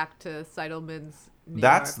get back to Seidelman's New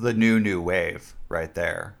That's York. the new wave right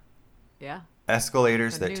there. Yeah.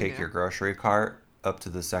 Escalators The that take new. your grocery cart up to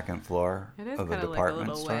the second floor It is of a kind of like a department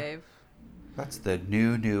little store. wave. That's the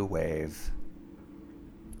new wave.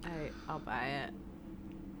 I'll buy it.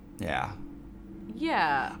 Yeah.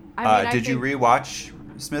 Yeah. I mean, I did you think rewatch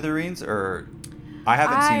Smithereens, or I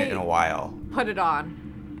haven't seen it in a while. put it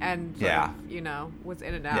on and sort Yeah. of, you know, was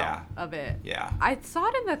in and out Yeah. of it. Yeah. I saw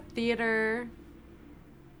it in the theater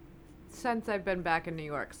since I've been back in New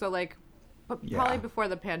York. So like Yeah. probably before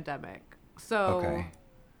the pandemic. So Okay.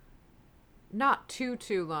 not too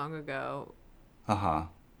long ago, Uh-huh.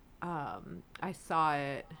 I saw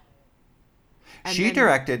it. And She then-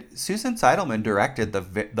 directed, Susan Seidelman directed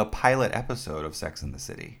the pilot episode of Sex and the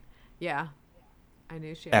City. Yeah. I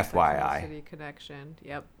knew she had a Sex and the FYI. City connection.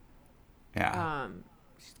 Yep. Yeah.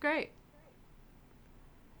 She's great.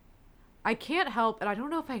 I can't help, and I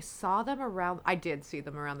don't know if I saw them around. I did see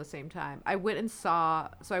them around the same time. I went and saw.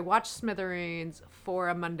 So I watched Smithereens for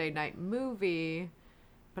a Monday night movie,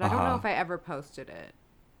 but I don't know Uh-huh. if I ever posted it.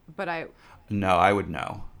 But No, I would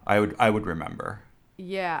know. I would remember.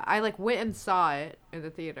 yeah, I like went and saw it in the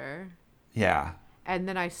theater, Yeah. and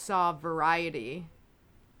then I saw Variety.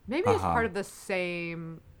 Maybe it's Uh-huh. part of the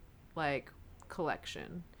same like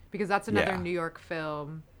collection, because that's another Yeah. New York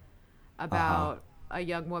film about a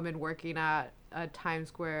young woman working at a Times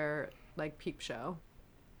Square like peep show.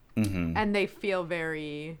 Mm-hmm. And they feel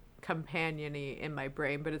very companion-y in my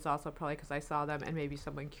brain, but it's also probably because I saw them and maybe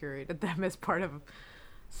someone curated them as part of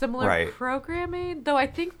similar Right. programming. Though I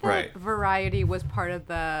think that Right. Variety was part of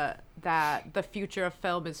the Future of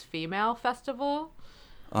Film is Female festival.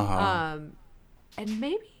 Uh-huh. And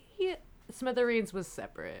maybe Smithereens was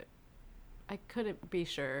separate. I couldn't be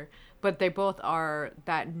sure, but they both are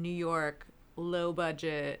that New York low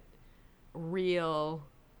budget, real,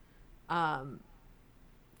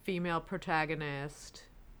 female protagonist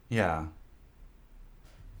Yeah.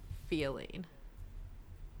 feeling.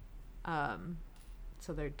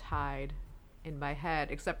 So they're tied in my head,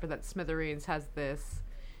 except for that Smithereens has this,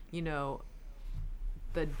 you know,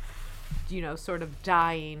 sort of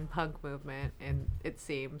dying punk movement, and it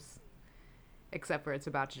seems, except for it's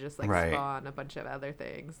about to just like Right. spawn a bunch of other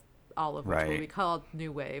things, all of which will Right. be called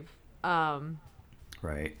new wave.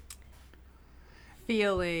 Right.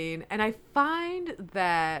 Feeling, and I find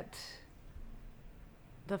that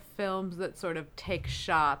the films that sort of take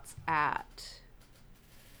shots at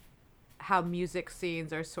how music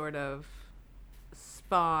scenes are sort of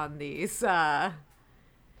spawn these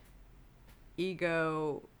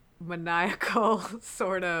ego maniacal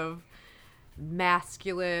sort of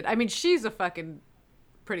masculine. I mean, she's a fucking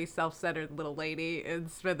pretty self-centered little lady in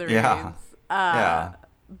Smithereens. Yeah. Yeah.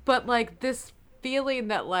 But like this feeling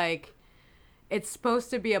that like it's supposed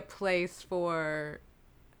to be a place for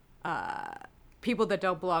people that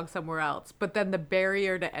don't belong somewhere else, but then the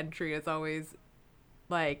barrier to entry is always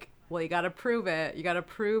like, well, you gotta prove it. You gotta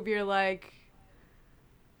prove you're like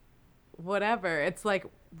whatever. It's like,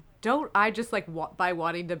 don't I just like by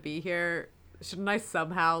wanting to be here, shouldn't I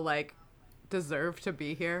somehow like deserve to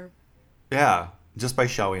be here? Yeah. Just by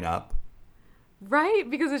showing up. Right?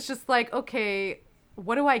 Because it's just like, okay,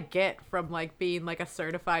 what do I get from like being like a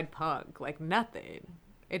certified punk? Like nothing.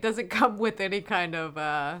 It doesn't come with any kind of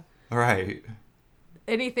Right.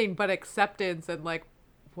 anything but acceptance and like,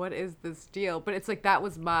 what is this deal? But it's like that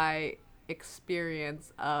was my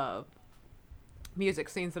experience of music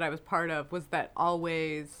scenes that I was part of was that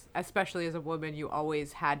always, especially as a woman, you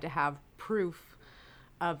always had to have proof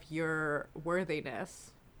of your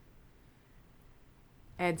worthiness.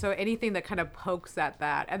 And so anything that kind of pokes at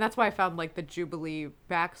that, and that's why I found like the Jubilee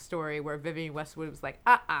backstory where Vivienne Westwood was like,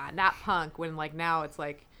 not punk, when like now it's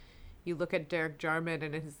like you look at Derek Jarman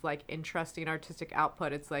and his like interesting artistic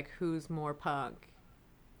output, it's like, who's more punk?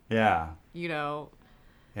 Yeah. You know?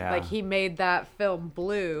 Yeah. Like he made that film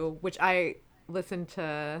Blue, which I listened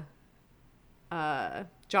to.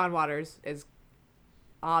 John Waters is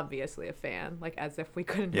obviously a fan, like as if we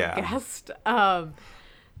couldn't have guessed.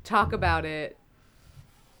 Talk about it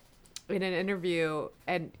in an interview,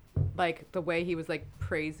 and like the way he was like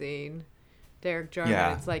praising Derek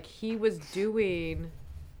Jarman, it's like he was doing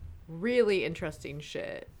really interesting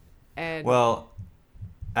shit. And well,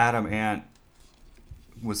 Adam Ant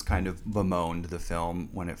was kind of bemoaned the film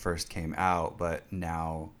when it first came out, but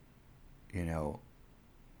now, you know,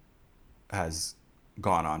 has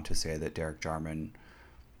gone on to say that Derek Jarman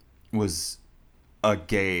was a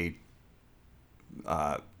gay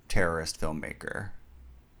terrorist filmmaker.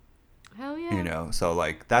 Hell yeah. You know, so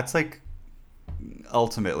like that's like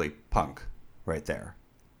ultimately punk right there.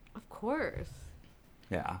 Of course.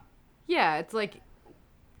 Yeah. Yeah, it's like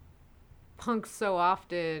punk so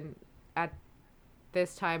often at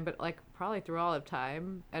this time, but like probably through all of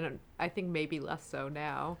time, and I think maybe less so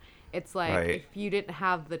now. It's like if you didn't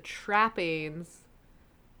have the trappings,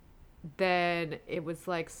 then it was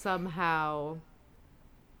like somehow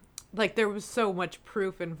like there was so much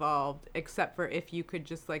proof involved, except for if you could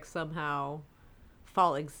just like somehow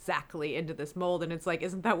fall exactly into this mold. And it's like,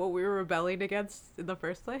 isn't that what we were rebelling against in the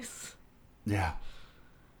first place? Yeah.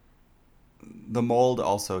 The mold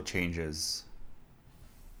also changes.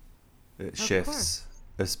 It shifts,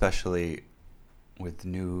 especially with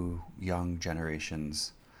new young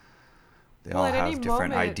generations. They all have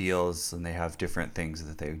different ideals, and they have different things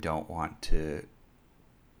that they don't want to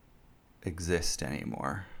exist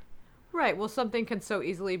anymore. Right. Well, something can so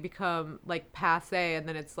easily become like passe, and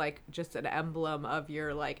then it's like just an emblem of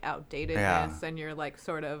your like outdatedness and your like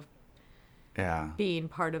sort of being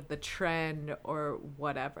part of the trend or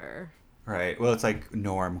whatever. Right. Well, it's like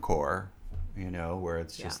normcore, you know, where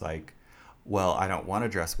it's just like, well, I don't want to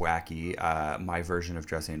dress wacky. My version of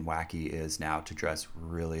dressing wacky is now to dress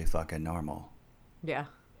really fucking normal. Yeah.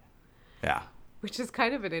 Yeah. Which is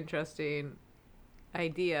kind of an interesting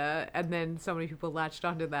idea, and then so many people latched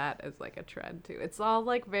onto that as like a trend too. It's all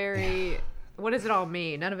like very what does it all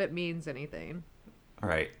mean? None of it means anything.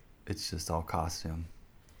 Right. It's just all costume.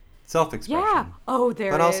 Self-expression. Yeah. Oh,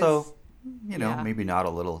 there but is. But also, you know, maybe not a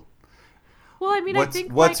little. Well, I mean, I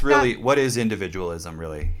think what's like really what is individualism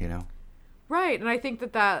really, you know? Right. And I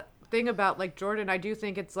think that thing about like Jordan, I do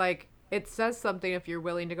think it's like it says something if you're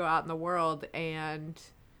willing to go out in the world and,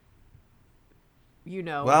 you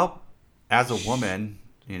know. Well, as a woman,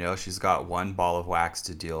 you know, she's got one ball of wax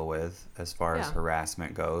to deal with as far as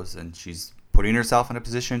harassment goes, and she's putting herself in a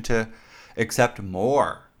position to accept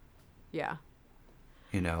more. Yeah.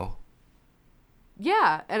 You know?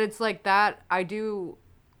 Yeah, and it's like that, I do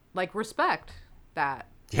like respect that.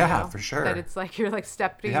 Yeah, for sure. That it's like you're like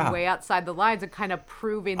stepping way outside the lines and kind of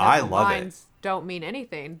proving that the lines don't mean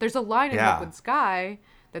anything. There's a line in Liquid Sky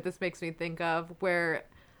that this makes me think of where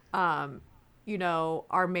you know,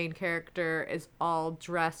 our main character is all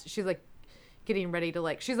dressed. She's like getting ready to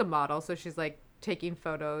like, she's a model, so she's like taking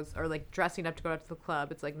photos or like dressing up to go out to the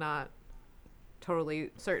club. It's like not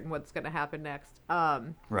totally certain what's going to happen next.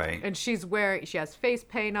 Right. And she has face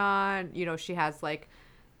paint on, you know, she has like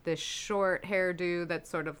this short hairdo that's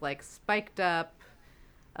sort of like spiked up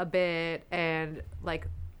a bit, and like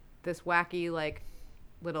this wacky like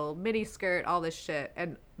little mini skirt, all this shit.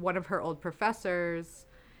 And one of her old professors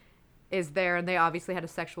is there, and they obviously had a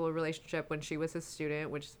sexual relationship when she was a student,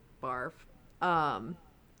 which is barf.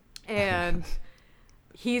 And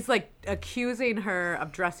he's like accusing her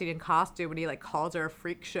of dressing in costume, and he like calls her a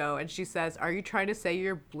freak show, and she says, "Are you trying to say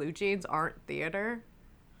your blue jeans aren't theater?"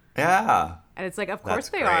 Yeah. And it's like, of course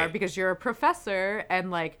they are, because you're a professor,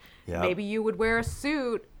 and like maybe you would wear a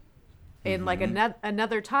suit in like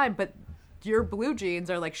another time, but your blue jeans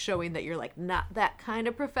are like showing that you're like not that kind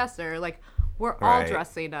of professor. Like we're all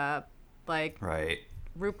dressing up. Like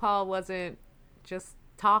RuPaul wasn't just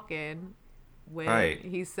talking when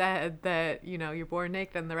he said that, you know, you're born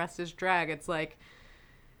naked and the rest is drag. It's like,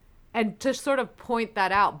 and to sort of point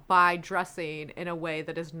that out by dressing in a way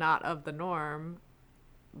that is not of the norm,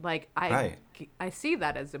 like I see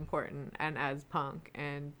that as important and as punk,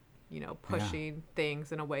 and, you know, pushing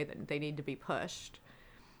things in a way that they need to be pushed.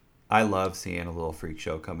 I love seeing a little freak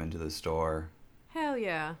show come into the store. Hell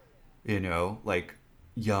yeah. You know, like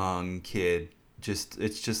young kid.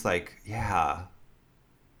 It's just like, yeah.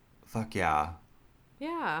 Fuck yeah.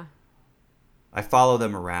 Yeah. I follow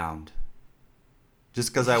them around. Just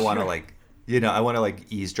because I want to, Sure. like, I want to, like,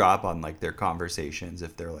 eavesdrop on, like, their conversations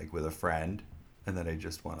if they're, like, with a friend. And then I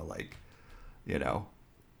just want to, like,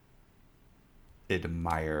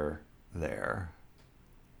 admire their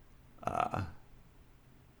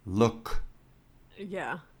look.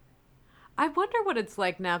 Yeah. I wonder what it's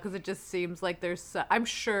like now, because it just seems like I'm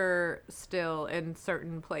sure still in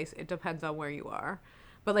certain place, it depends on where you are.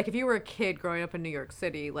 But, like, if you were a kid growing up in New York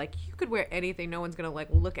City, like, you could wear anything. No one's going to, like,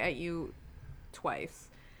 look at you twice.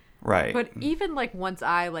 Right. But even, like, once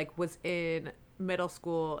I, like, was in middle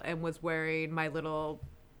school and was wearing my little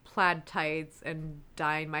plaid tights and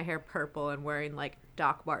dyeing my hair purple and wearing, like,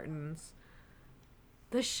 Doc Martens,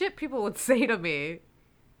 the shit people would say to me,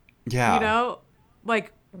 Yeah. you know,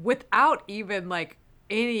 like, without even, like,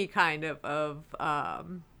 any kind of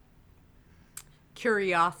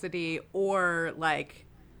curiosity or, like,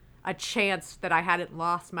 a chance that I hadn't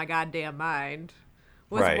lost my goddamn mind,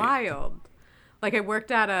 was Right. wild. Like, I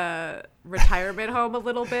worked at a retirement home a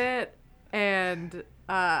little bit, and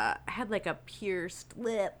had, like, a pierced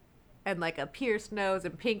lip and, like, a pierced nose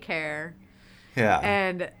and pink hair. Yeah.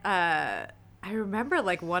 And I remember,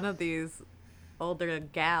 like, one of these older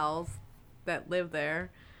gals that lived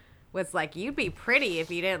there was like, you'd be pretty if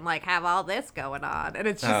you didn't, like, have all this going on. And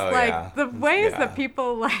it's just, like, the ways that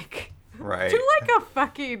people, like, Right. to, like, a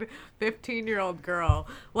fucking 15-year-old girl.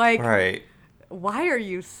 Like, Right. why are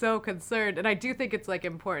you so concerned? And I do think it's, like,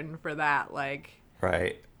 important for that. Like,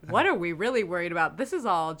 Right. what are we really worried about? This is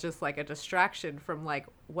all just, like, a distraction from, like,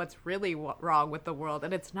 what's really wrong with the world.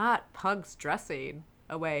 And it's not punks dressing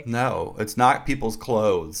away. No, it's not people's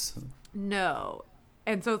clothes. No.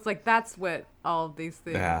 And so it's, like, that's what all of these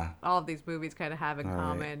things, Yeah. all of these movies kind of have in All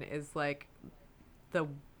common is, like, the,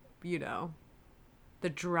 the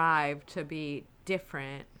drive to be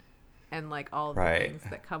different and, like, all the Right. things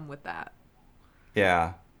that come with that.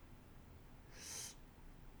 Yeah.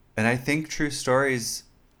 And I think True Stories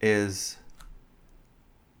is,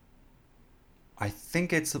 I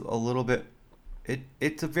think it's a little bit,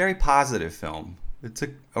 it's a very positive film. It's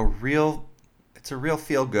a real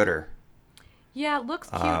feel-gooder. Yeah, it looks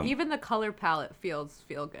cute. Even the color palette feel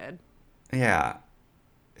good. Yeah.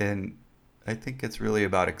 And I think it's really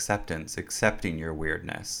about acceptance, accepting your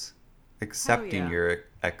weirdness, accepting your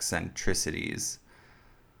eccentricities.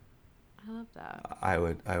 I love that.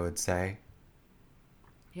 I would say.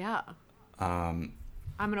 Yeah. I'm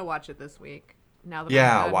gonna watch it this week. Now that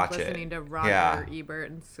Yeah, I'm done watch listening it. to Roger Yeah. Ebert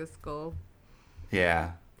and Siskel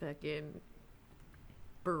Yeah. fucking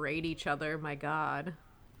berate each other. My God.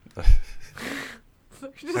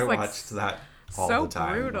 Just, I like, watched that all so the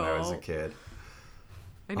time when I was a brutal. kid.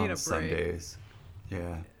 I need On a break. Sundays.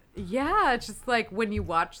 Yeah. Yeah, it's just like when you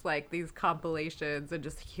watch like these compilations and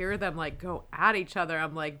just hear them like go at each other,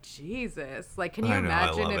 I'm like, Jesus. Like, can you I know, I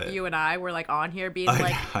imagine love if it. you and I were like on here being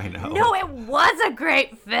like, I know. no, it was a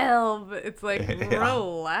great film. It's like, Yeah.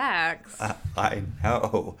 relax. I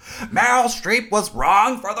know. Meryl Streep was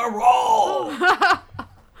wrong for the role.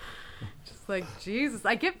 Just like, Jesus.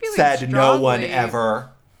 I get feeling Said no one strongly- ever.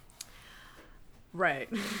 Right.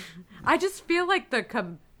 I just feel like the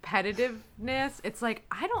competitiveness, it's like,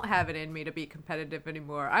 I don't have it in me to be competitive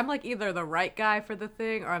anymore. I'm like either the right guy for the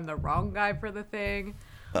thing or I'm the wrong guy for the thing.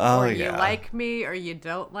 Oh, or yeah. you like me or you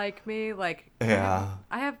don't like me. Like, Yeah.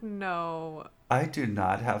 I have no... I do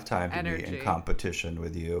not have time to be Energy. in competition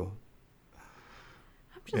with you.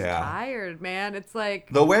 I'm just tired, man. It's like...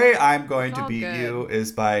 The way I'm going It's to all beat good. you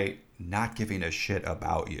is by not giving a shit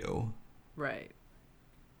about you. Right.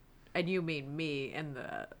 And you mean me in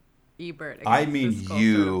the Ebert I against mean Siskel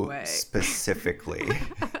you sort of way. specifically.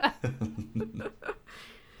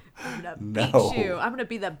 I'm gonna No. beat you. I'm gonna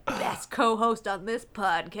be the best co-host on this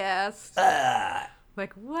podcast.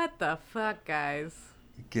 Like, what the fuck, guys?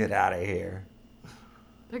 Get out of here.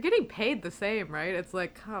 They're getting paid the same, right? It's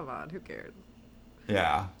like, come on, who cares?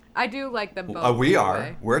 Yeah. I do like them both. We either are.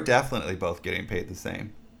 way. We're definitely both getting paid the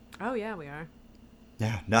same. Oh yeah, we are.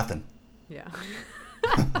 Yeah, nothing. Yeah.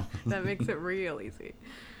 That makes it real easy.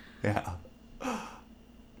 Yeah.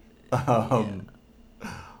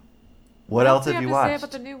 What else have you to watched? say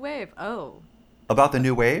about the new wave? Oh. About the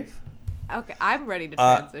new wave? Okay, I'm ready to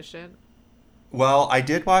transition. Well, I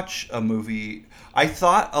did watch a movie. I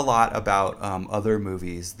thought a lot about other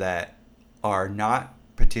movies that are not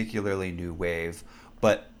particularly new wave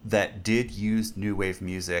but that did use new wave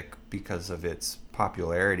music because of its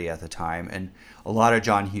popularity at the time, and a lot of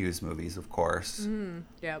John Hughes movies, of course.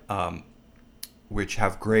 Yep. Which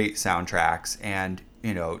have great soundtracks. And,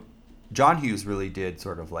 John Hughes really did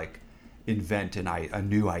sort of like invent a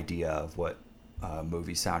new idea of what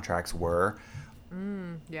movie soundtracks were.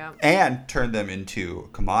 Yeah. And turn them into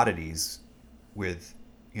commodities with,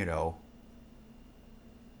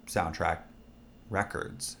 soundtrack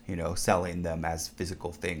records, selling them as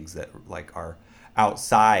physical things that like are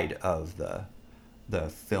outside of the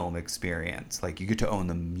film experience. Like you get to own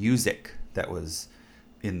the music that was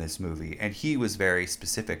in this movie. And he was very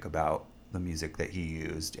specific about the music that he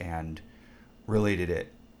used and related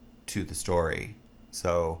it to the story.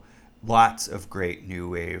 So lots of great new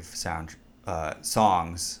wave songs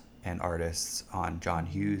and artists on John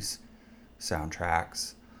Hughes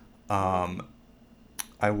soundtracks.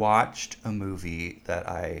 I watched a movie that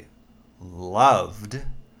I loved,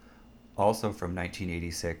 also from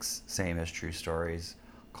 1986, same as True Stories,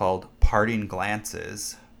 called Parting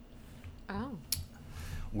Glances. Oh.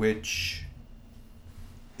 Which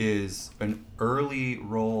is an early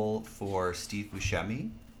role for Steve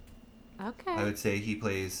Buscemi. Okay. I would say he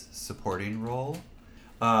plays supporting role.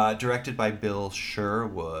 Directed by Bill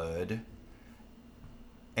Sherwood.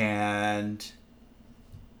 And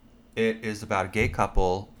it is about a gay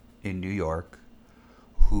couple in New York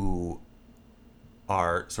who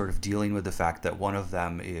are sort of dealing with the fact that one of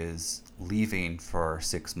them is leaving for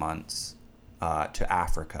 6 months to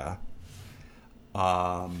Africa.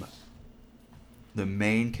 The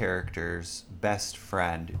main character's best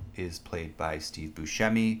friend is played by Steve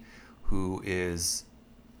Buscemi, who is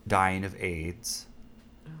dying of AIDS.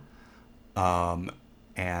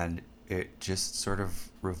 And it just sort of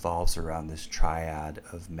revolves around this triad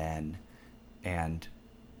of men and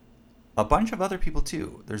a bunch of other people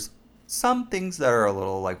too. There's some things that are a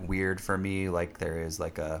little like weird for me, like there is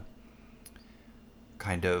like a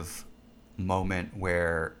kind of moment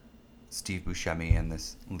where Steve Buscemi and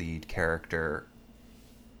this lead character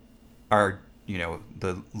are,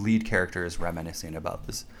 the lead character is reminiscing about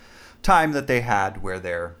this time that they had where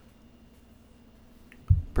they're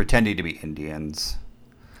pretending to be Indians.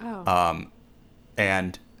 Oh.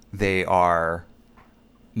 And they are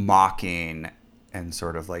mocking and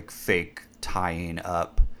sort of like fake tying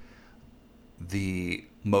up the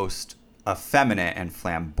most effeminate and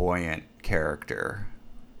flamboyant character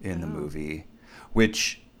in the movie,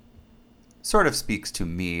 which sort of speaks to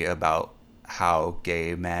me about how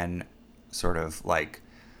gay men sort of like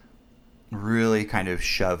really kind of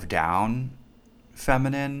shove down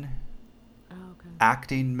feminine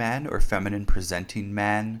acting men or feminine presenting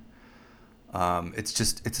men.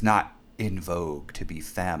 It's not in vogue to be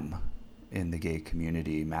femme in the gay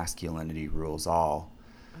community. Masculinity rules all.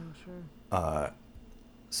 Oh, sure.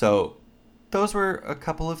 So those were a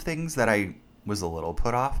couple of things that I was a little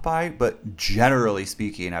put off by, but generally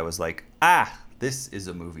speaking, I was like, this is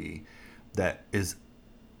a movie that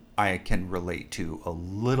I can relate to a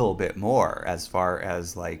little bit more as far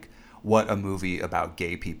as like what a movie about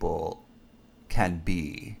gay people can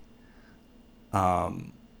be.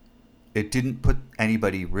 It didn't put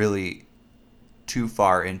anybody really too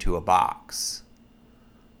far into a box.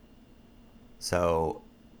 So,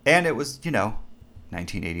 and it was,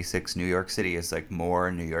 1986 New York City is like more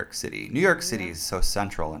New York City. New York City is so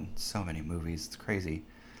central in so many movies. It's crazy.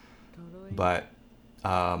 Totally. But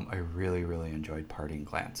I really, really enjoyed Parting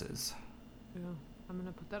Glances. Yeah, I'm going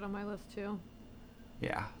to put that on my list too.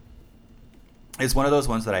 Yeah. It's one of those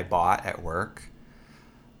ones that I bought at work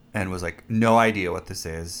and was like, no idea what this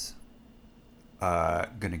is.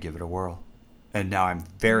 Gonna give it a whirl. And now I'm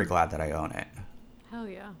very glad that I own it. Hell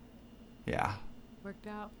yeah. Yeah. Worked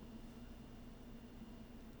out.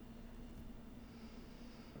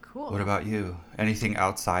 Cool. What about you? Anything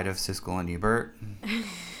outside of Siskel and Ebert?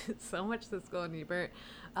 So much Siskel and Ebert.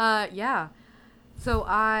 Yeah. So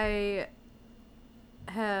I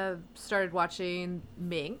have started watching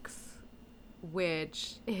Minx,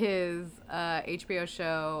 which is a HBO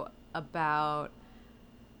show about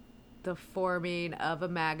the forming of a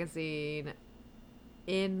magazine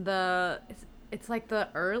in it's like the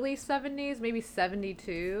early 70s, maybe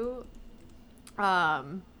 72.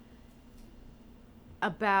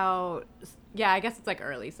 About, yeah, I guess it's like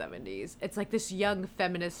early 70s. It's like this young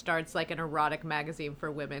feminist starts like an erotic magazine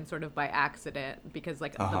for women sort of by accident because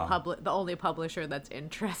like the only publisher that's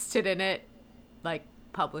interested in it like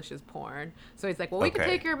publishes porn. So he's like, well, we could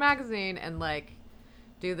take your magazine and like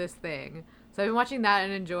do this thing. So I've been watching that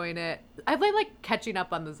and enjoying it. I've been like catching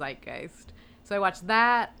up on the zeitgeist. So I watched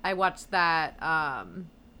that.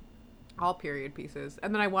 All period pieces.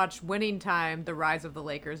 And then I watched Winning Time: The Rise of the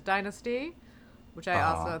Lakers Dynasty, which I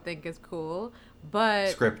also think is cool.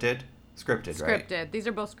 But scripted, right? Scripted. These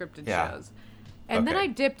are both scripted shows. And then I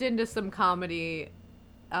dipped into some comedy,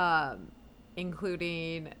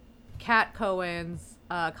 including Kat Cohen's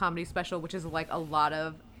comedy special, which is like a lot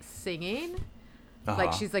of singing.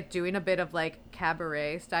 Like she's like doing a bit of like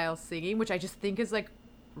cabaret style singing, which I just think is like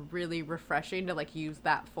really refreshing to like use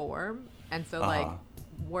that form. And so like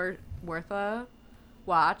worth a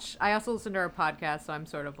watch. I also listen to her podcast, so I'm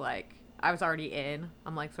sort of like, I was already in.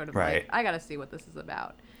 I'm like sort of like, I gotta see what this is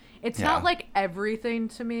about. It's not like everything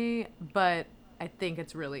to me, but I think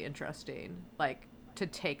it's really interesting, like, to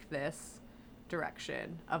take this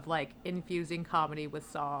direction of like infusing comedy with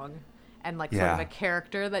song and like sort of a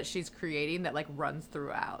character that she's creating that like runs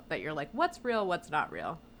throughout, that you're like, what's real, what's not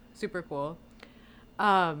real. Super cool.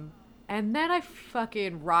 And then I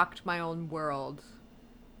fucking rocked my own world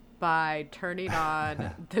by turning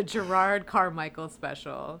on the Gerard Carmichael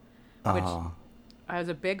special, which I was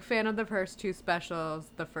a big fan of the first two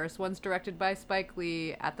specials. The first one's directed by Spike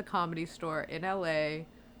Lee at the Comedy Store in LA.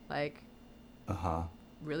 Like,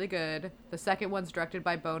 really good. The second one's directed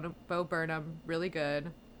by Bo Burnham. Really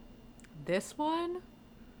good. This one,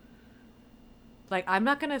 like, I'm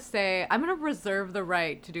going to reserve the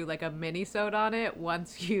right to do like a mini-sode on it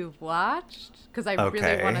once you've watched, because I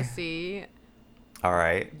really want to see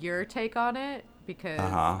your take on it, because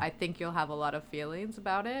I think you'll have a lot of feelings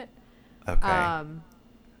about it.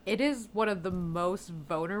 It is one of the most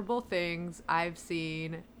vulnerable things I've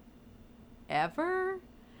seen ever.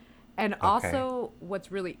 And also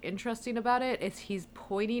what's really interesting about it is he's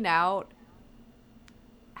pointing out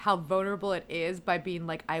how vulnerable it is by being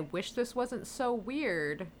like, I wish this wasn't so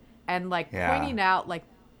weird. And like pointing out like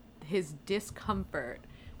his discomfort,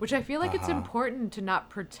 which I feel like it's important to not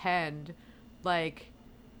pretend like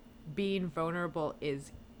being vulnerable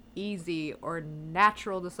is easy or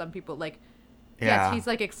natural to some people. Like, yes, he's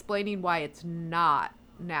like explaining why it's not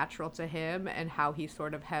natural to him and how he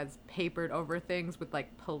sort of has papered over things with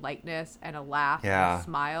like politeness and a laugh and a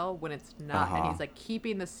smile when it's not. And he's like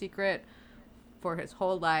keeping the secret for his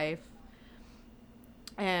whole life.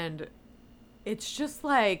 And it's just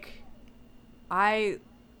like, I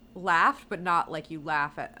laughed, but not like you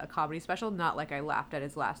laugh at a comedy special. Not like I laughed at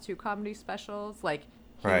his last two comedy specials. Like,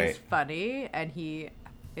 he's funny and he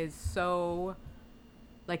is so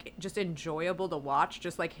like just enjoyable to watch.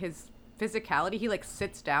 Just like his physicality, he like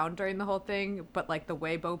sits down during the whole thing, but like the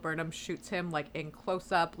way Bo Burnham shoots him like in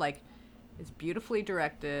close up like is beautifully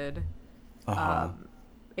directed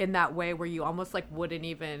in that way where you almost like wouldn't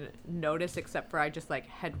even notice, except for I just like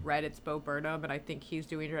had read it's Bo Burnham and I think he's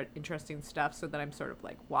doing interesting stuff, so that I'm sort of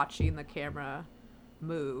like watching the camera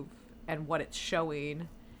move and what it's showing,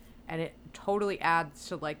 and it totally adds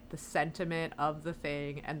to like the sentiment of the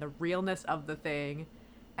thing and the realness of the thing.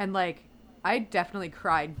 And like, I definitely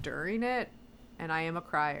cried during it, and I am a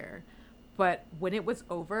crier. But when it was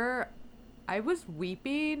over, I was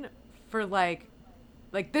weeping for like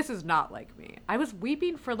this is not like me. I was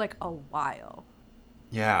weeping for like a while.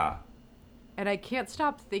 Yeah. And I can't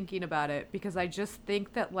stop thinking about it, because I just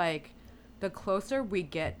think that like the closer we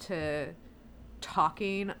get to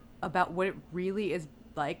talking about what it really is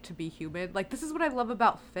like to be human, like this is what I love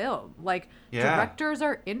about film. Like directors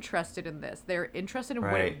are interested in this. They're interested in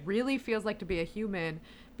what it really feels like to be a human,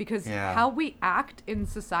 because how we act in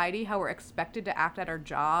society, how we're expected to act at our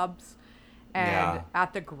jobs and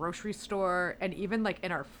at the grocery store, and even like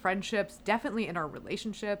in our friendships, definitely in our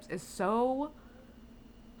relationships, is so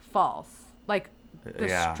false. Like the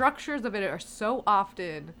structures of it are so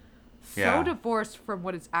often so divorced from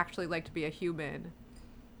what it's actually like to be a human,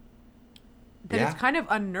 that it's kind of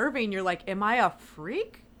unnerving. You're like, am I a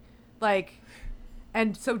freak? Like,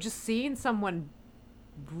 and so just seeing someone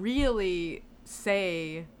really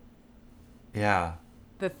say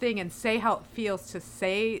the thing and say how it feels to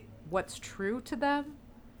say what's true to them,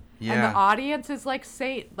 and the audience is like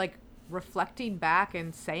reflecting back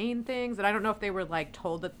and saying things, and I don't know if they were like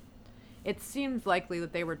told that. It seems likely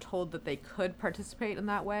that they were told that they could participate in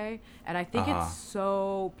that way, and I think it's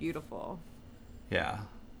so beautiful.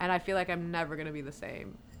 And I feel like I'm never going to be the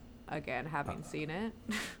same again, having seen it.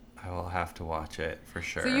 I will have to watch it for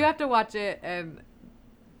sure. So you have to watch it, and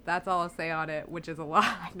that's all I'll say on it, which is a lot.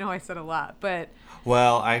 I know I said a lot, but...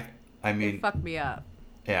 Well, I mean... It fucked me up.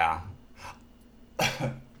 Yeah.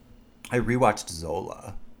 I rewatched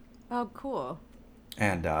Zola. Oh, cool.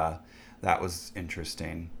 And that was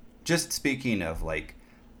interesting. Just speaking of, like,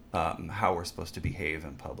 how we're supposed to behave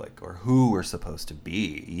in public, or who we're supposed to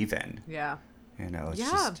be, even. Yeah. You know, it's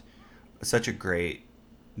just such a great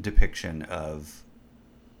depiction of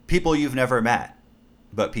people you've never met,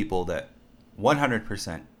 but people that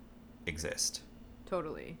 100% exist.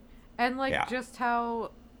 Totally. And like just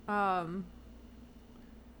how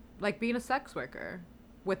like being a sex worker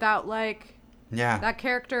without like that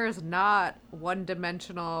character is not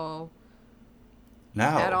one-dimensional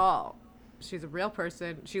at all. She's a real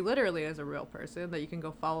person. She literally is a real person that you can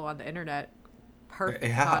go follow on the internet.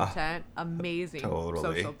 Perfect content, amazing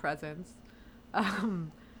social presence.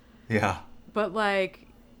 But like,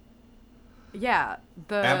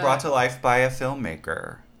 and brought to life by a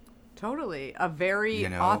filmmaker. Totally, a very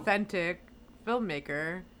authentic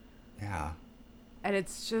filmmaker. Yeah. And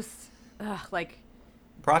it's just like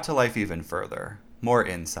brought to life even further, more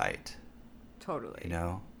insight. Totally.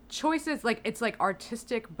 Choices, like it's like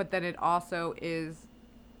artistic, but then it also is.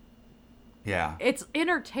 Yeah. It's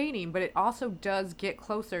entertaining, but it also does get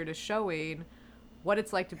closer to showing what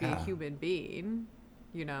it's like to be a human being,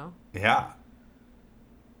 Yeah.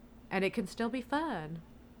 And it can still be fun.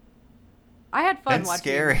 I had fun watching.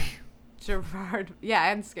 Scary. Gerard.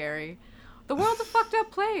 Yeah, and scary. The world's a fucked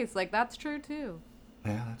up place. Like, that's true, too.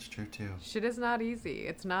 Yeah, that's true, too. Shit is not easy.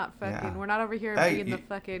 It's not fucking... We're not over here being the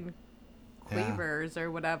fucking cleavers or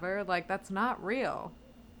whatever. Like, that's not real.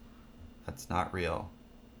 That's not real.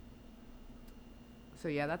 So,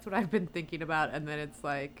 yeah, that's what I've been thinking about. And then it's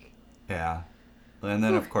like... Yeah. And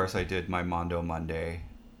then, of course, I did my Mondo Monday.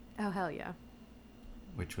 Oh, hell yeah.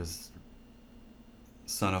 Which was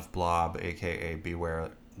Son of Blob, a.k.a.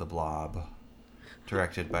 Beware the Blob.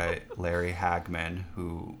 Directed by Larry Hagman,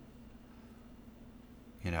 who,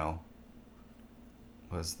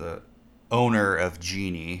 was the owner of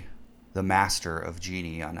Genie, the master of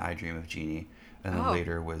Genie on I Dream of Genie, and then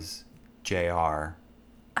later was JR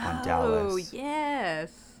on Dallas. Oh,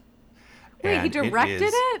 yes. Wait, he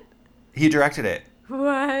directed it? He directed it.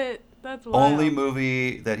 What? That's wild. Only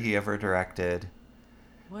movie that he ever directed.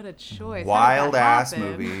 What a choice. Wild ass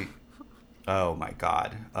movie. Oh my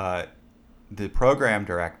God. The program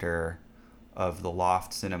director of the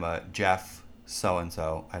Loft Cinema, Jeff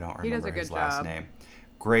so-and-so, I don't remember his last name.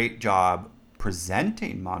 Great job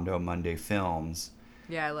presenting Mondo Monday films.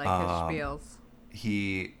 Yeah, I like his spiels.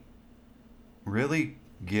 He really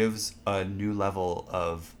gives a new level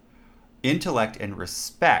of intellect and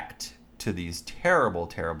respect to these terrible,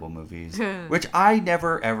 terrible movies, which I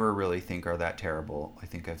never, ever really think are that terrible. I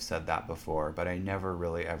think I've said that before, but I never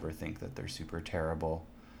really ever think that they're super terrible.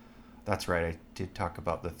 That's right, I did talk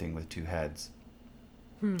about The Thing with Two Heads.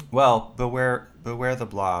 Well, Beware the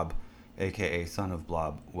Blob, a.k.a. Son of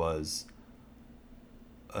Blob, was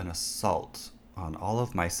an assault on all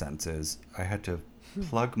of my senses. I had to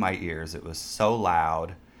plug my ears. It was so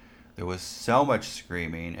loud. There was so much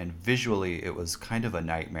screaming, and visually it was kind of a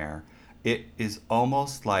nightmare. It is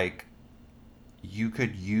almost like you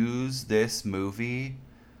could use this movie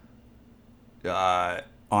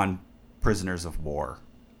on prisoners of war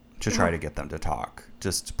to try to get them to talk.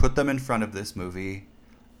 Just put them in front of this movie,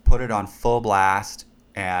 put it on full blast,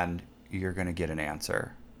 and you're going to get an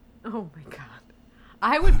answer. Oh my God.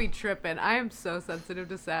 I would be tripping. I am so sensitive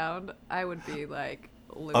to sound. I would be like...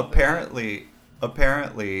 Apparently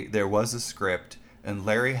there was a script, and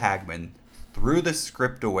Larry Hagman threw the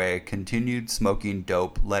script away, continued smoking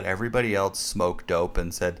dope, let everybody else smoke dope,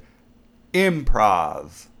 and said,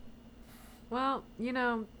 improv. Well,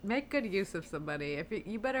 make good use of somebody.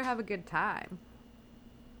 You better have a good time.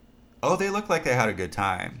 Oh, they look like they had a good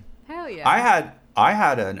time. Hell yeah. I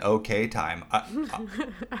had an okay time.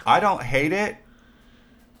 I don't hate it.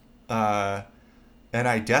 And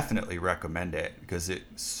I definitely recommend it because it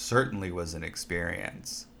certainly was an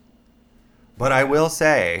experience. But I will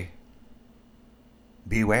say,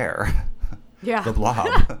 beware. Yeah. The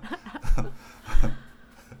Blob.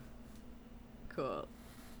 Cool.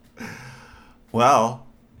 Well,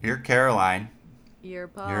 you're Caroline. You're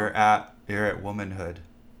Paul. You're at Womanhood.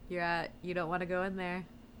 You're at You Don't Want to Go In There.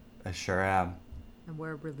 I sure am. And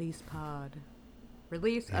we're Release Pod.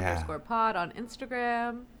 Release_pod on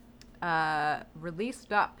Instagram.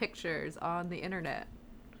 Release.pictures on the internet.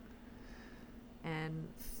 And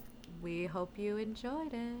we hope you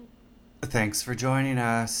enjoyed it. Thanks for joining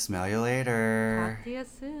us. Smell you later. Talk to you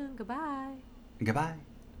soon. Goodbye. Goodbye.